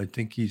 I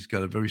think he's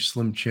got a very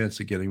slim chance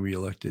of getting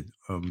reelected.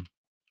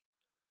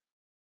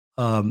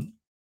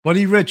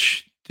 Buddy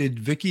Rich, did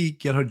Vicky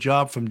get her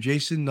job from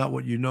Jason? Not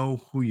what you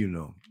know, who you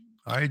know.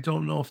 I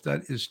don't know if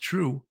that is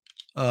true.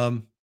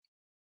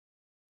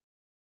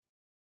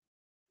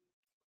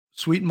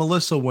 Sweet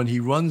Melissa, when he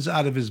runs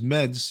out of his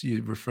meds,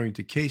 you're referring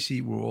to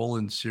Casey, we're all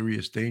in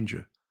serious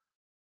danger.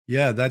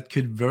 Yeah, that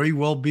could very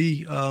well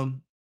be.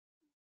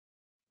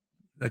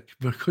 That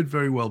could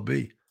very well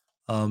be.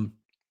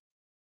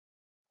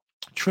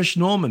 Trish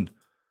Norman,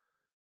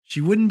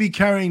 she wouldn't be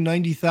carrying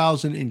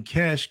 $90,000 in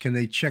cash. Can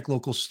they check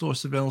local store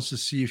surveillance to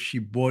see if she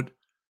bought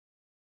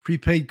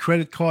prepaid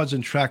credit cards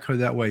and track her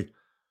that way?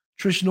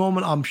 Trish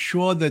Norman, I'm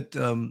sure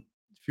that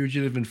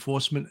Fugitive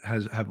Enforcement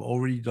have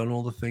already done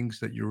all the things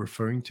that you're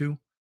referring to.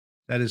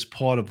 That is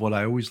part of what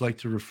I always like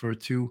to refer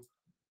to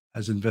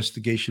as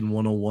Investigation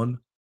 101.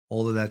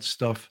 All of that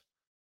stuff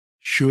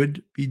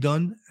should be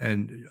done,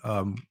 and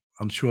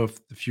I'm sure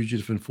if the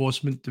Fugitive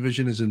Enforcement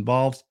Division is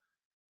involved,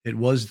 it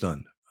was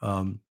done.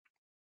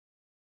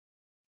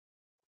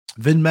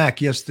 Vin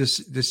Mac, yes, this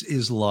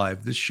is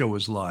live. This show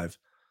is live.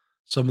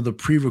 Some of the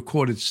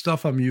pre-recorded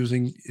stuff I'm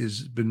using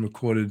has been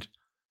recorded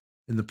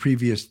in the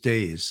previous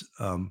days.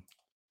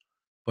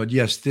 But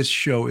yes, this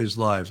show is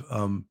live.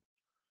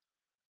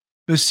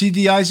 Ms.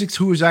 C.D. Isaacs,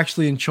 who is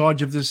actually in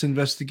charge of this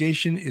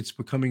investigation, it's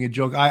becoming a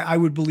joke. I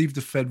would believe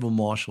the federal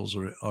marshals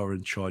are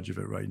in charge of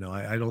it right now.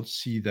 I don't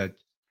see that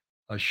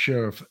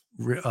Sheriff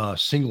Rick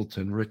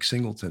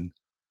Singleton,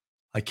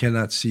 I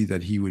cannot see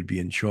that he would be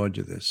in charge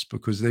of this,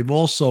 because they've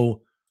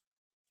also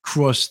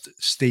crossed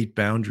state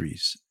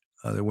boundaries.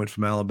 They went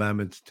from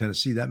Alabama to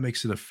Tennessee. That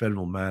makes it a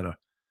federal matter.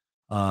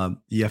 The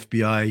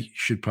FBI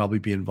should probably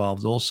be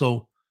involved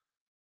also,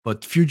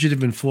 but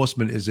Fugitive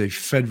Enforcement is a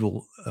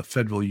federal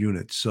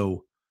unit.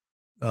 So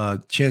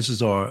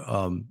chances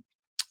are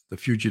the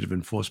Fugitive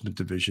Enforcement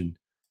Division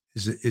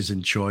is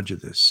in charge of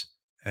this,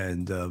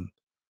 and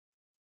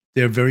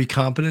they're very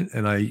competent.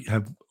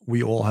 And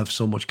we all have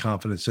so much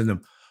confidence in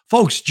them,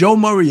 folks. Joe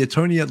Murray,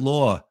 attorney at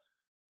law.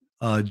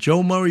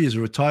 Joe Murray is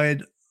a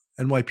retired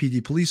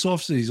NYPD police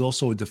officer. He's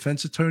also a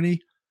defense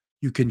attorney.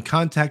 You can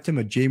contact him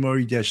at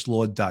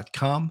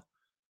jmurray-law.com.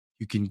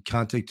 You can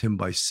contact him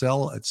by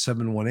cell at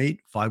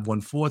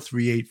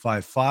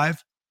 718-514-3855,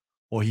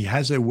 or he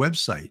has a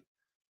website,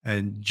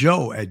 and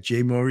Joe at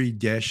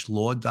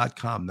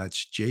jmurray-law.com.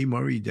 That's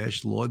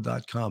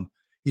jmurray-law.com.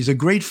 He's a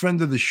great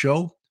friend of the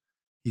show.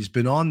 He's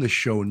been on the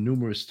show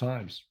numerous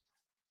times.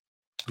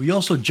 We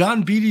also,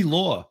 John Beatty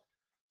Law,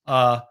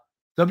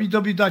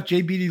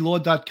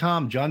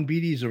 www.jbeattylaw.com. John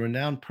Beatty is a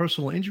renowned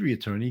personal injury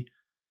attorney.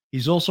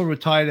 He's also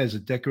retired as a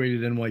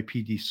decorated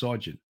NYPD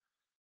sergeant.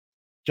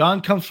 John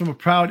comes from a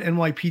proud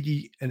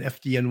NYPD and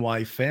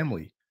FDNY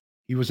family.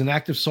 He was an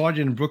active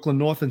sergeant in Brooklyn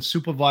North and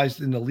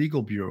supervised in the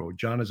legal bureau.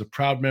 John is a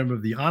proud member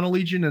of the Honor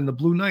Legion and the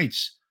Blue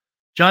Knights.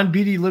 John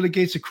Beatty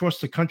litigates across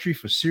the country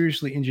for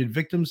seriously injured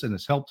victims and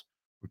has helped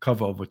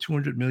recover over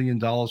 $200 million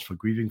for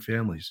grieving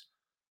families.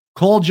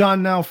 Call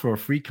John now for a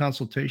free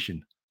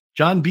consultation.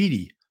 John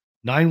Beatty,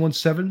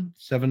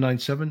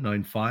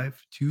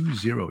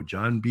 917-797-9520.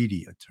 John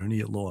Beatty, attorney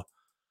at law.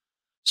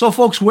 So,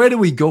 folks, where do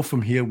we go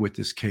from here with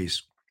this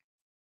case?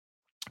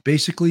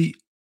 Basically,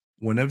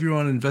 whenever you're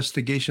on an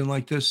investigation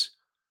like this,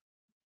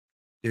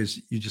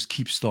 you just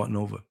keep starting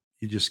over.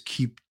 You just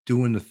keep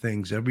doing the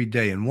things every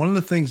day. And one of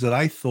the things that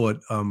I thought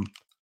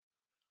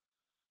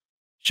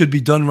should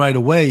be done right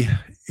away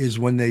is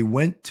when they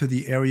went to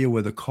the area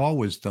where the car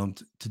was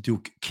dumped to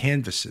do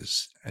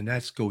canvases, and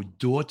that's go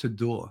door to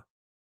door.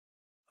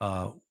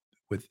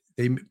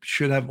 They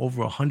should have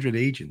over 100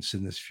 agents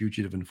in this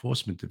fugitive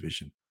enforcement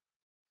division.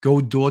 Go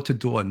door to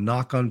door,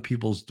 knock on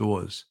people's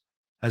doors.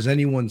 Has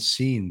anyone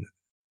seen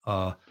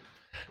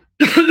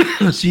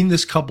seen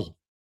this couple?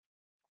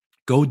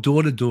 Go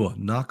door to door,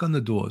 knock on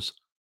the doors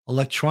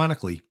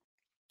electronically.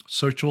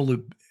 Search all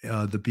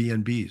the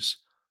B&Bs.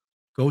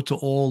 Go to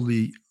all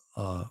the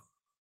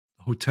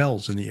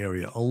hotels in the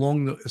area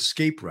along the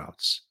escape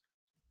routes.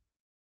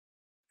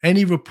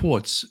 Any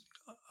reports?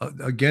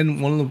 Again,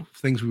 one of the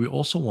things we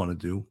also want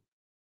to do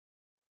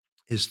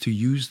is to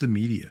use the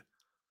media.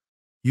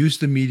 Use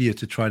the media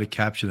to try to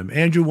capture them.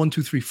 Andrew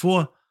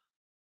 1234.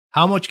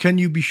 How much can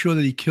you be sure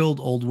that he killed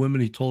old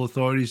women? He told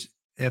authorities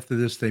after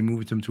this they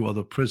moved him to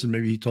other prison.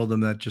 Maybe he told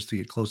them that just to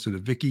get closer to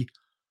Vicky.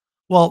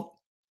 Well,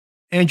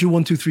 Andrew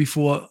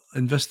 1234,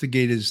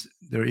 investigators,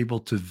 they're able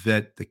to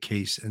vet the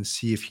case and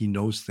see if he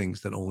knows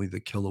things that only the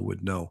killer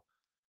would know.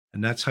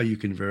 And that's how you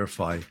can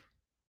verify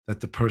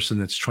that the person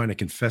that's trying to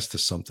confess to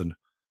something,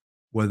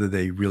 whether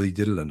they really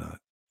did it or not,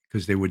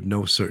 because they would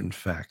know certain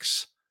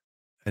facts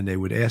and they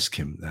would ask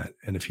him that.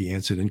 And if he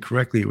answered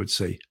incorrectly, it would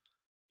say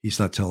he's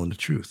not telling the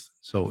truth.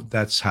 So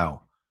that's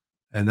how.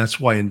 And that's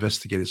why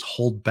investigators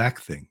hold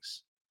back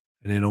things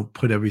and they don't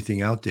put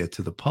everything out there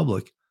to the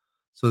public,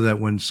 so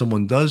that when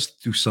someone does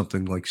do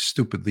something like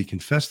stupidly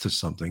confess to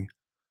something,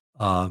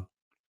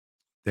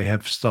 they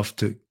have stuff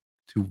to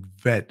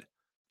vet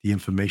the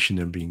information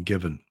they're being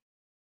given.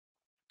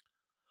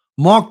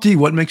 Mark D,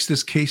 what makes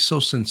this case so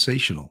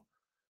sensational?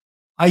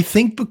 I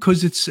think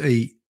because it's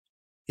a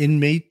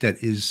inmate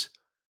that is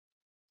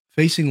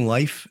facing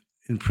life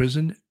in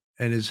prison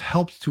and is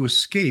helped to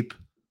escape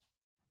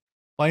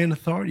by an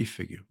authority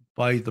figure,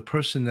 by the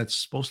person that's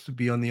supposed to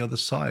be on the other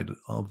side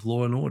of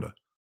law and order.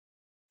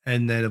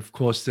 And then, of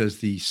course, there's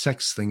the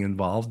sex thing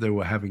involved. They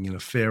were having an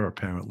affair,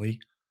 apparently.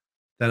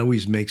 That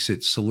always makes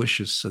it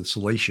salacious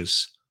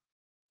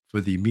for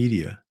the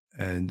media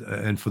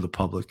and for the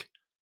public.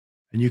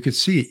 And you could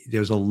see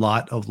there's a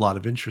lot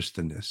of interest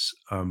in this.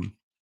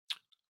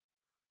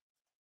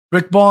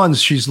 Rick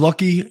Barnes, she's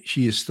lucky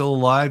she is still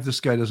alive. This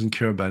guy doesn't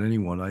care about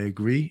anyone. I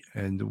agree.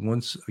 And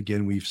once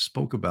again, we've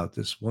spoke about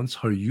this. Once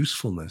her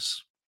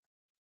usefulness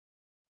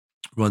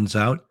runs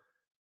out,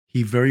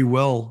 he very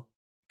well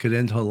could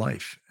end her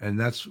life. And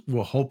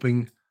we're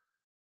hoping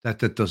that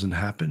doesn't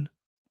happen.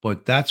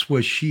 But that's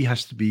where she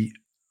has to be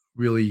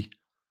really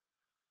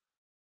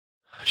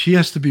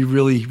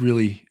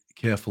really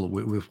careful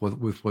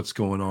with what's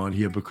going on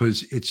here,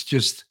 because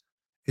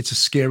it's a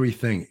scary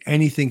thing.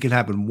 Anything can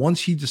happen.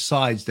 Once he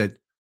decides that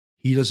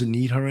he doesn't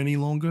need her any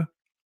longer,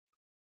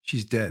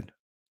 she's dead.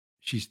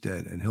 She's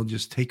dead. And he'll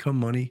just take her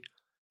money,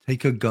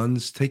 take her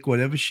guns, take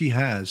whatever she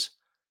has,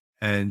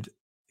 and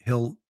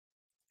he'll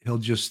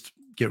just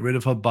get rid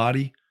of her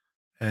body,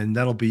 and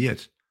that'll be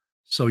it.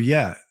 So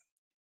yeah,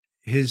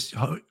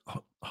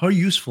 her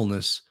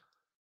usefulness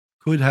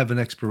could have an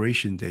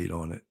expiration date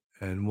on it,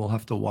 and we'll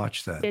have to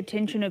watch that. The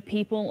attention of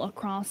people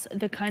across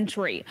the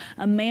country.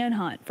 A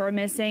manhunt for a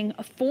missing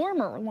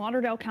former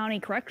Lauderdale County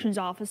corrections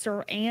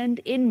officer and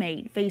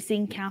inmate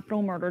facing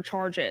capital murder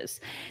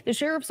charges. The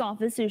sheriff's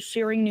office is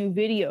sharing new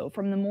video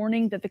from the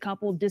morning that the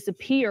couple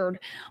disappeared.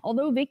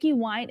 Although Vicky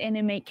White and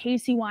inmate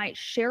Casey White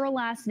share a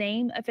last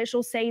name,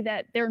 officials say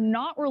that they're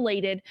not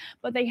related,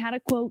 but they had a,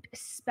 quote,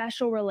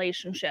 special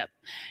relationship.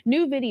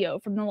 New video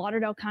from the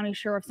Lauderdale County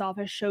Sheriff's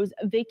Office shows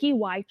Vicky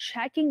White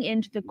checking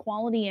into the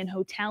Quality Inn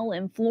Hotel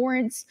in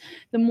Florence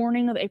the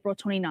morning of April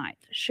 29th.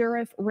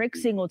 Sheriff Rick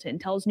Singleton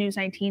tells News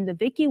 19 that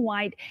Vicky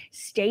White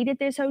stayed at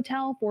this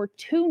hotel for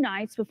 2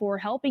 nights before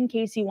helping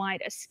Casey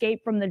White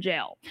escape from the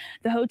jail.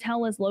 The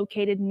hotel is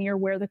located near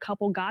where the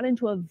couple got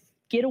into a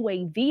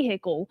getaway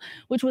vehicle,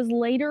 which was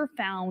later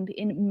found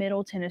in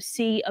Middle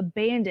Tennessee,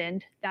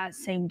 abandoned that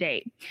same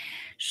day.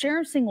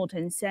 Sheriff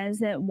Singleton says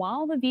that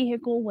while the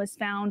vehicle was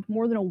found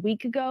more than a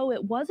week ago,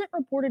 it wasn't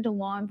reported to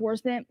law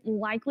enforcement,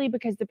 likely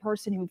because the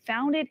person who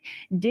found it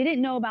didn't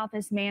know about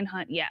this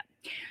manhunt yet.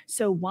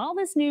 So while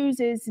this news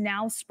is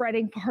now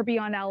spreading far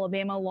beyond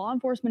Alabama, law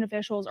enforcement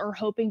officials are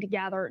hoping to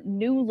gather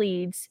new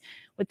leads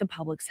with the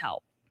public's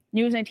help.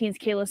 News 19's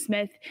Kayla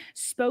Smith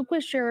spoke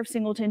with Sheriff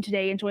Singleton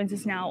today and joins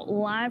us now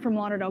live from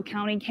Lauderdale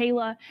County.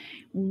 Kayla,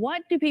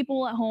 what do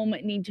people at home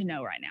need to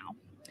know right now?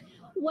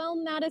 Well,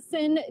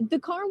 Madison, the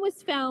car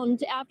was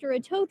found after a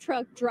tow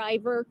truck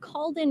driver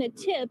called in a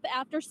tip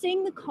after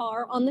seeing the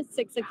car on the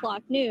 6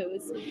 o'clock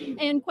news.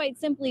 And quite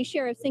simply,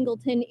 Sheriff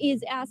Singleton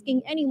is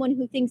asking anyone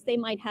who thinks they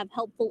might have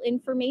helpful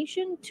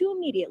information to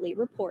immediately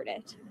report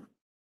it.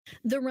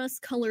 The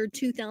rust-colored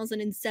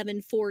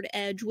 2007 Ford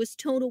Edge was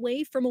towed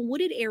away from a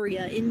wooded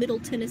area in Middle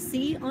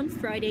Tennessee on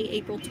Friday,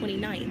 April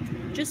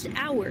 29th, just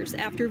hours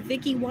after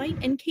Vicky White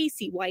and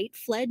Casey White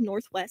fled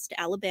northwest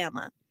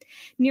Alabama.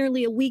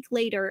 Nearly a week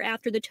later,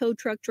 after the tow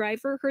truck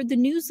driver heard the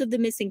news of the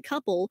missing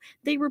couple,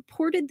 they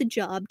reported the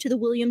job to the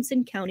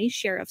Williamson County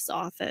Sheriff's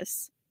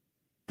Office.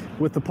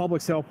 With the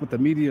public's help, with the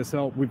media's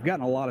help, we've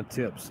gotten a lot of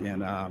tips,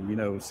 and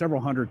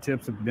several hundred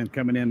tips have been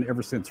coming in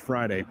ever since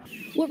Friday.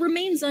 What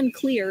remains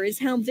unclear is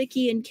how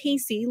Vicky and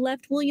Casey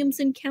left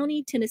Williamson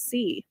County,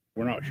 Tennessee,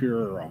 We're not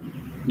sure,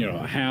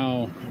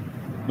 how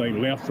they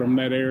left from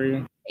that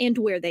area. and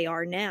where they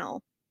are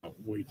now.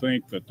 We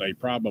think that they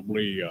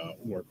probably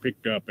were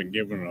picked up and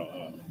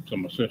given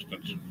some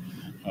assistance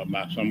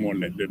by someone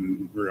that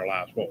didn't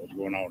realize what was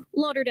going on.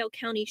 Lauderdale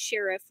County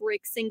Sheriff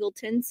Rick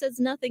Singleton says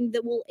nothing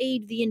that will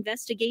aid the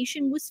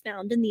investigation was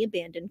found in the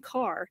abandoned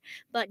car.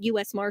 But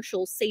U.S.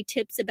 Marshals say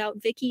tips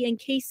about Vicky and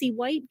Casey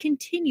White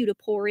continue to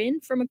pour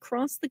in from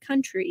across the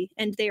country,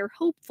 and they are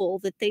hopeful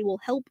that they will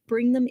help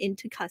bring them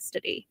into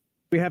custody.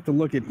 We have to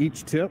look at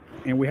each tip,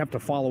 and we have to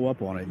follow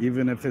up on it,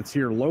 even if it's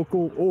here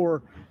local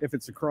or if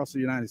it's across the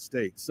United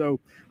States. So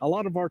a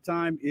lot of our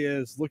time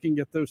is looking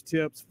at those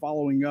tips,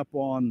 following up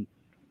on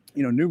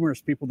numerous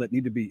people that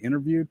need to be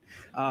interviewed,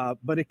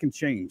 but it can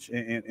change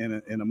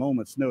in a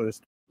moment's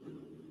notice.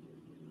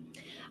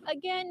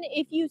 Again,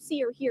 if you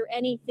see or hear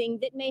anything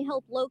that may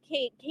help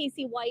locate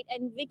Casey White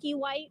and Vicky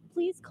White,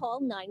 please call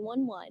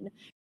 911.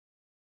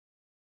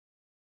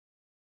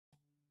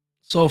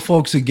 So,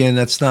 folks, again,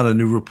 that's not a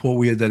new report.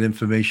 We had that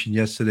information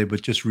yesterday,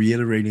 but just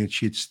reiterating that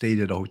she had stayed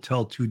at a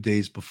hotel 2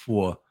 days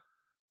before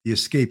the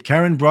escape.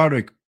 Karen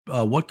Broderick,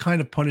 what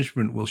kind of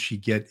punishment will she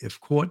get if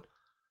caught?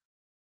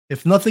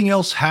 If nothing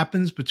else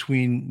happens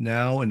between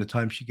now and the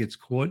time she gets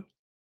caught,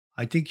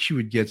 I think she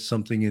would get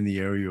something in the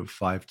area of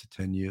 5 to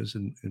 10 years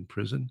in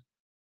prison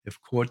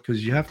if caught,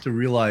 because you have to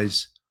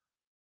realize,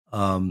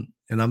 and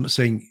I'm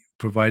saying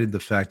provided the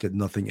fact that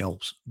nothing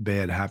else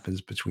bad happens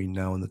between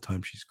now and the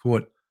time she's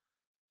caught,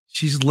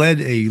 she's led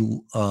a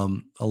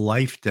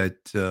life that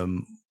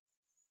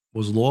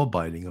was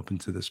law-abiding up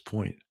until this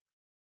point.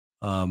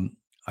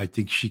 I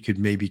think she could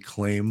maybe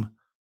claim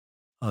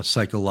a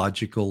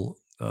psychological,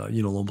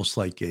 almost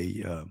like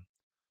a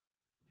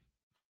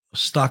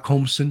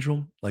Stockholm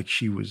syndrome, like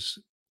she was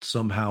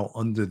somehow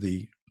under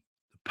the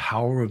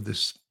power of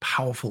this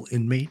powerful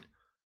inmate,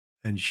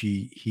 and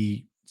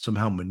he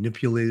somehow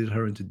manipulated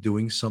her into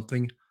doing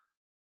something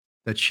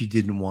that she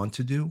didn't want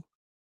to do.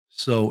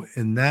 So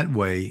in that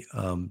way,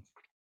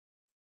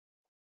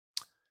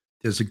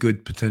 there's a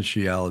good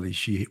potentiality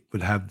she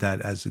would have that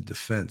as a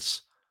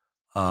defense.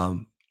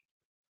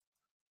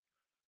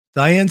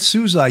 Diane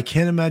Souza, I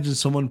can't imagine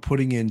someone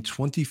putting in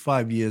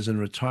 25 years and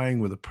retiring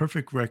with a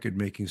perfect record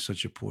making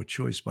such a poor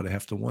choice, but I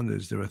have to wonder,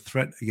 is there a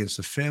threat against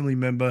a family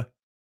member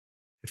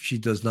if she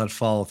does not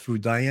follow through?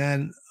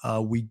 Diane,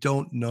 we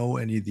don't know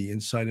any of the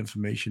inside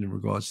information in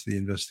regards to the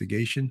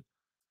investigation.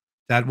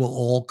 That will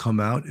all come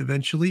out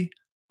eventually,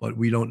 but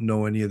we don't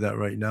know any of that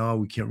right now.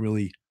 We can't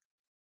really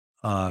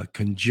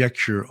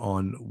conjecture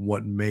on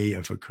what may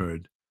have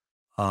occurred.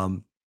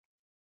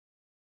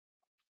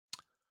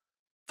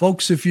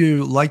 Folks, if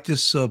you like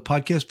this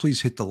podcast, please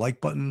hit the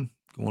like button.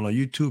 Go on our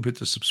YouTube, hit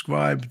the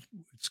subscribe.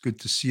 It's good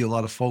to see a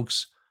lot of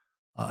folks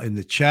in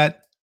the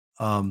chat.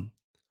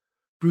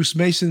 Bruce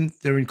Mason,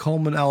 they're in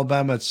Coleman,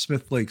 Alabama at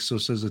Smith Lake, so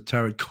says a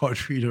tarot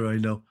card reader I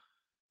know.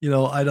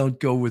 I don't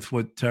go with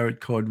what tarot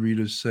card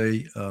readers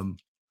say.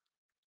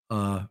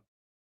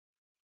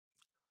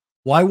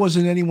 Why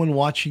wasn't anyone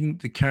watching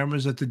the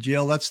cameras at the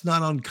jail? That's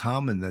not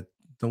uncommon that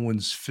no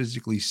one's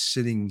physically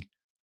sitting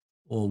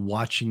or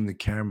watching the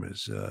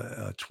cameras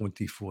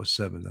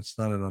 24/7. That's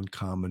not an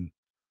uncommon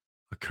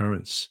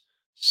occurrence.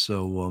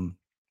 So,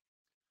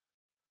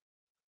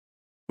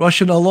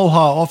 Russian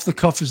Aloha, off the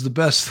cuff is the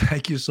best.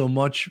 Thank you so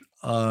much.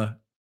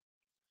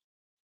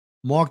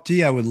 Mark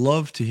D, I would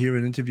love to hear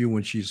an interview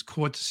when she's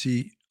caught to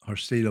see her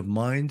state of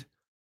mind.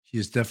 She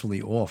is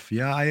definitely off.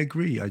 Yeah, I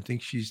agree. I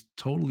think she's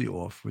totally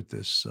off with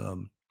this.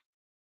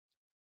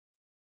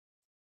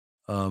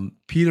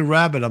 Peter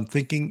Rabbit, I'm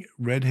thinking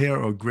red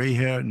hair or gray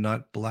hair,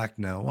 not black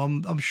now.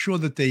 I'm sure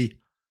that they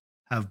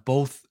have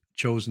both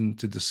chosen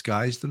to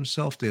disguise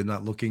themselves. They're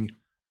not looking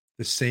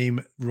the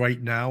same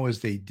right now as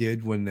they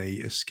did when they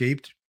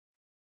escaped.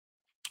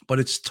 But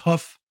it's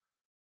tough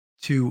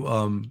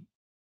to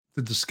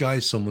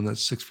disguise someone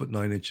that's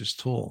 6'9"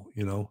 tall,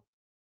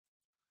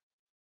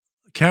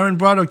 Karen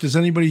Broderick, does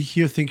anybody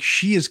here think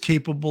she is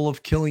capable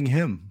of killing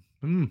him?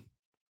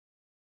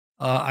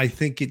 I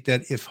think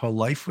that if her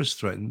life was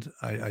threatened,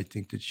 I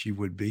think that she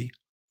would be.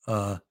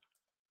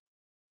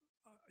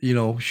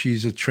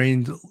 She's a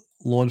trained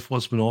law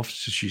enforcement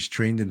officer. She's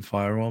trained in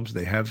firearms.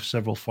 They have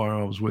several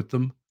firearms with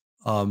them.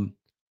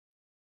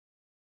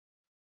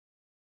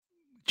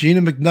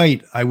 Gina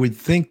McKnight, I would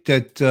think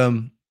that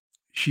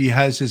she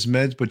has his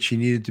meds, but she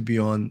needed to be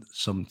on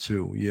some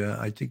too. Yeah,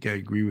 I think I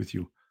agree with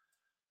you.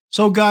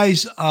 So,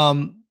 guys,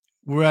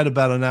 we're at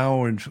about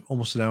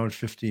almost an hour and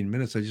 15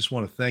 minutes. I just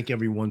want to thank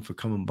everyone for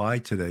coming by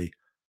today.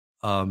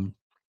 When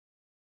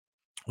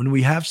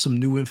we have some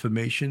new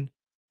information,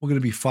 we're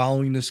going to be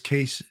following this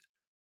case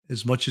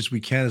as much as we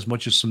can, as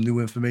much as some new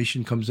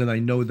information comes in. I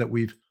know that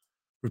we've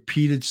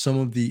repeated some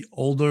of the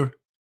older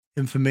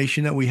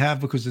information that we have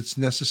because it's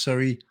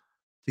necessary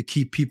to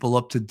keep people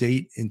up to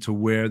date into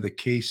where the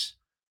case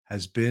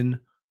has been,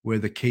 where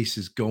the case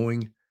is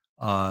going.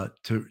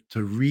 to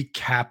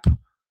recap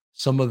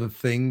some of the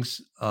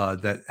things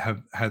that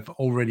have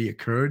already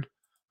occurred.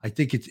 I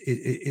think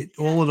it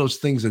all of those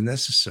things are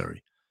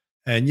necessary.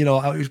 And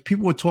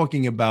people were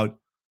talking about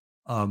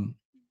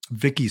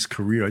Vicky's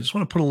career. I just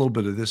want to put a little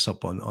bit of this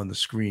up on the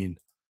screen,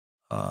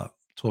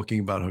 talking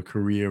about her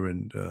career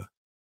and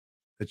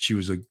that she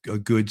was a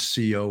good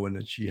CEO and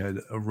that she had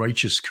a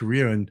righteous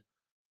career, and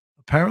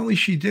apparently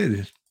she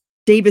did.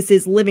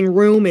 Davis's living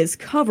room is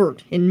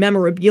covered in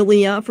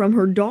memorabilia from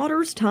her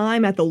daughter's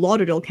time at the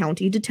Lauderdale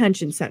County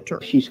Detention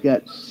Center. She's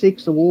got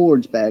 6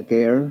 awards back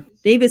there.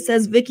 Davis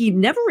says Vicky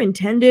never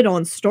intended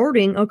on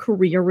starting a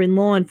career in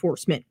law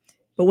enforcement,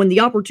 but when the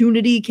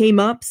opportunity came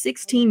up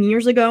 16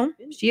 years ago,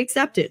 she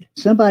accepted.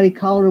 Somebody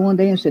called her one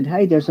day and said,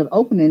 "Hey, there's an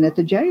opening at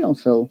the jail."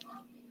 So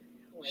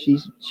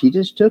she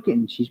just took it,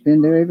 and she's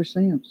been there ever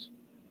since.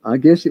 I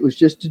guess it was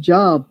just a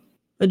job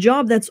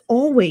that's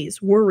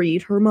always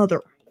worried her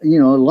mother.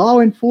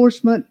 Law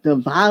enforcement, the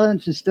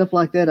violence and stuff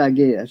like that, I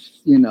guess.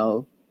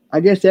 I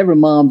guess every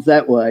mom's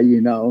that way,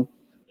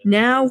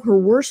 Now her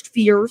worst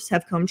fears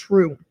have come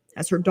true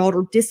as her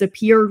daughter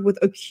disappeared with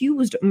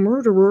accused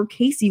murderer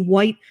Casey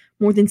White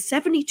more than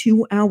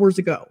 72 hours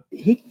ago.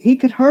 He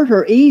could hurt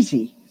her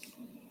easy.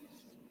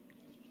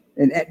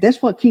 And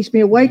that's what keeps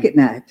me awake at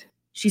night.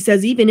 She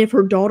says even if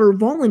her daughter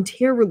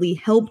voluntarily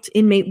helped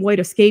inmate White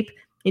escape,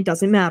 it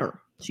doesn't matter.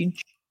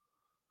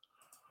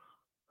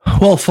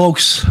 Well,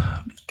 folks,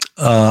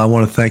 I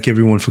want to thank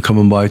everyone for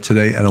coming by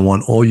today, and I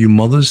want all you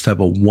mothers to have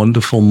a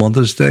wonderful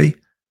Mother's Day,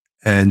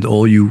 and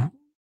all you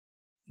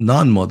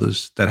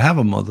non-mothers that have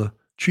a mother,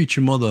 treat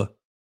your mother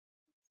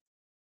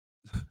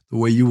the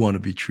way you want to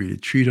be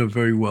treated. Treat her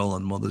very well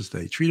on Mother's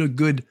Day. Treat her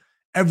good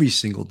every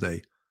single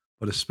day,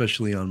 but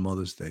especially on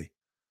Mother's Day.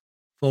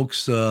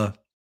 Folks,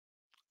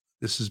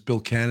 this is Bill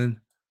Cannon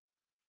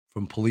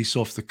from Police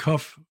Off the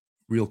Cuff,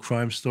 Real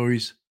Crime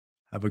Stories.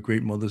 Have a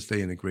great Mother's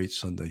Day and a great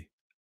Sunday.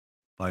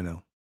 Bye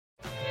now.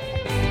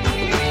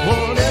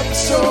 One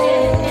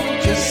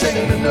episode just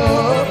ain't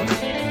enough.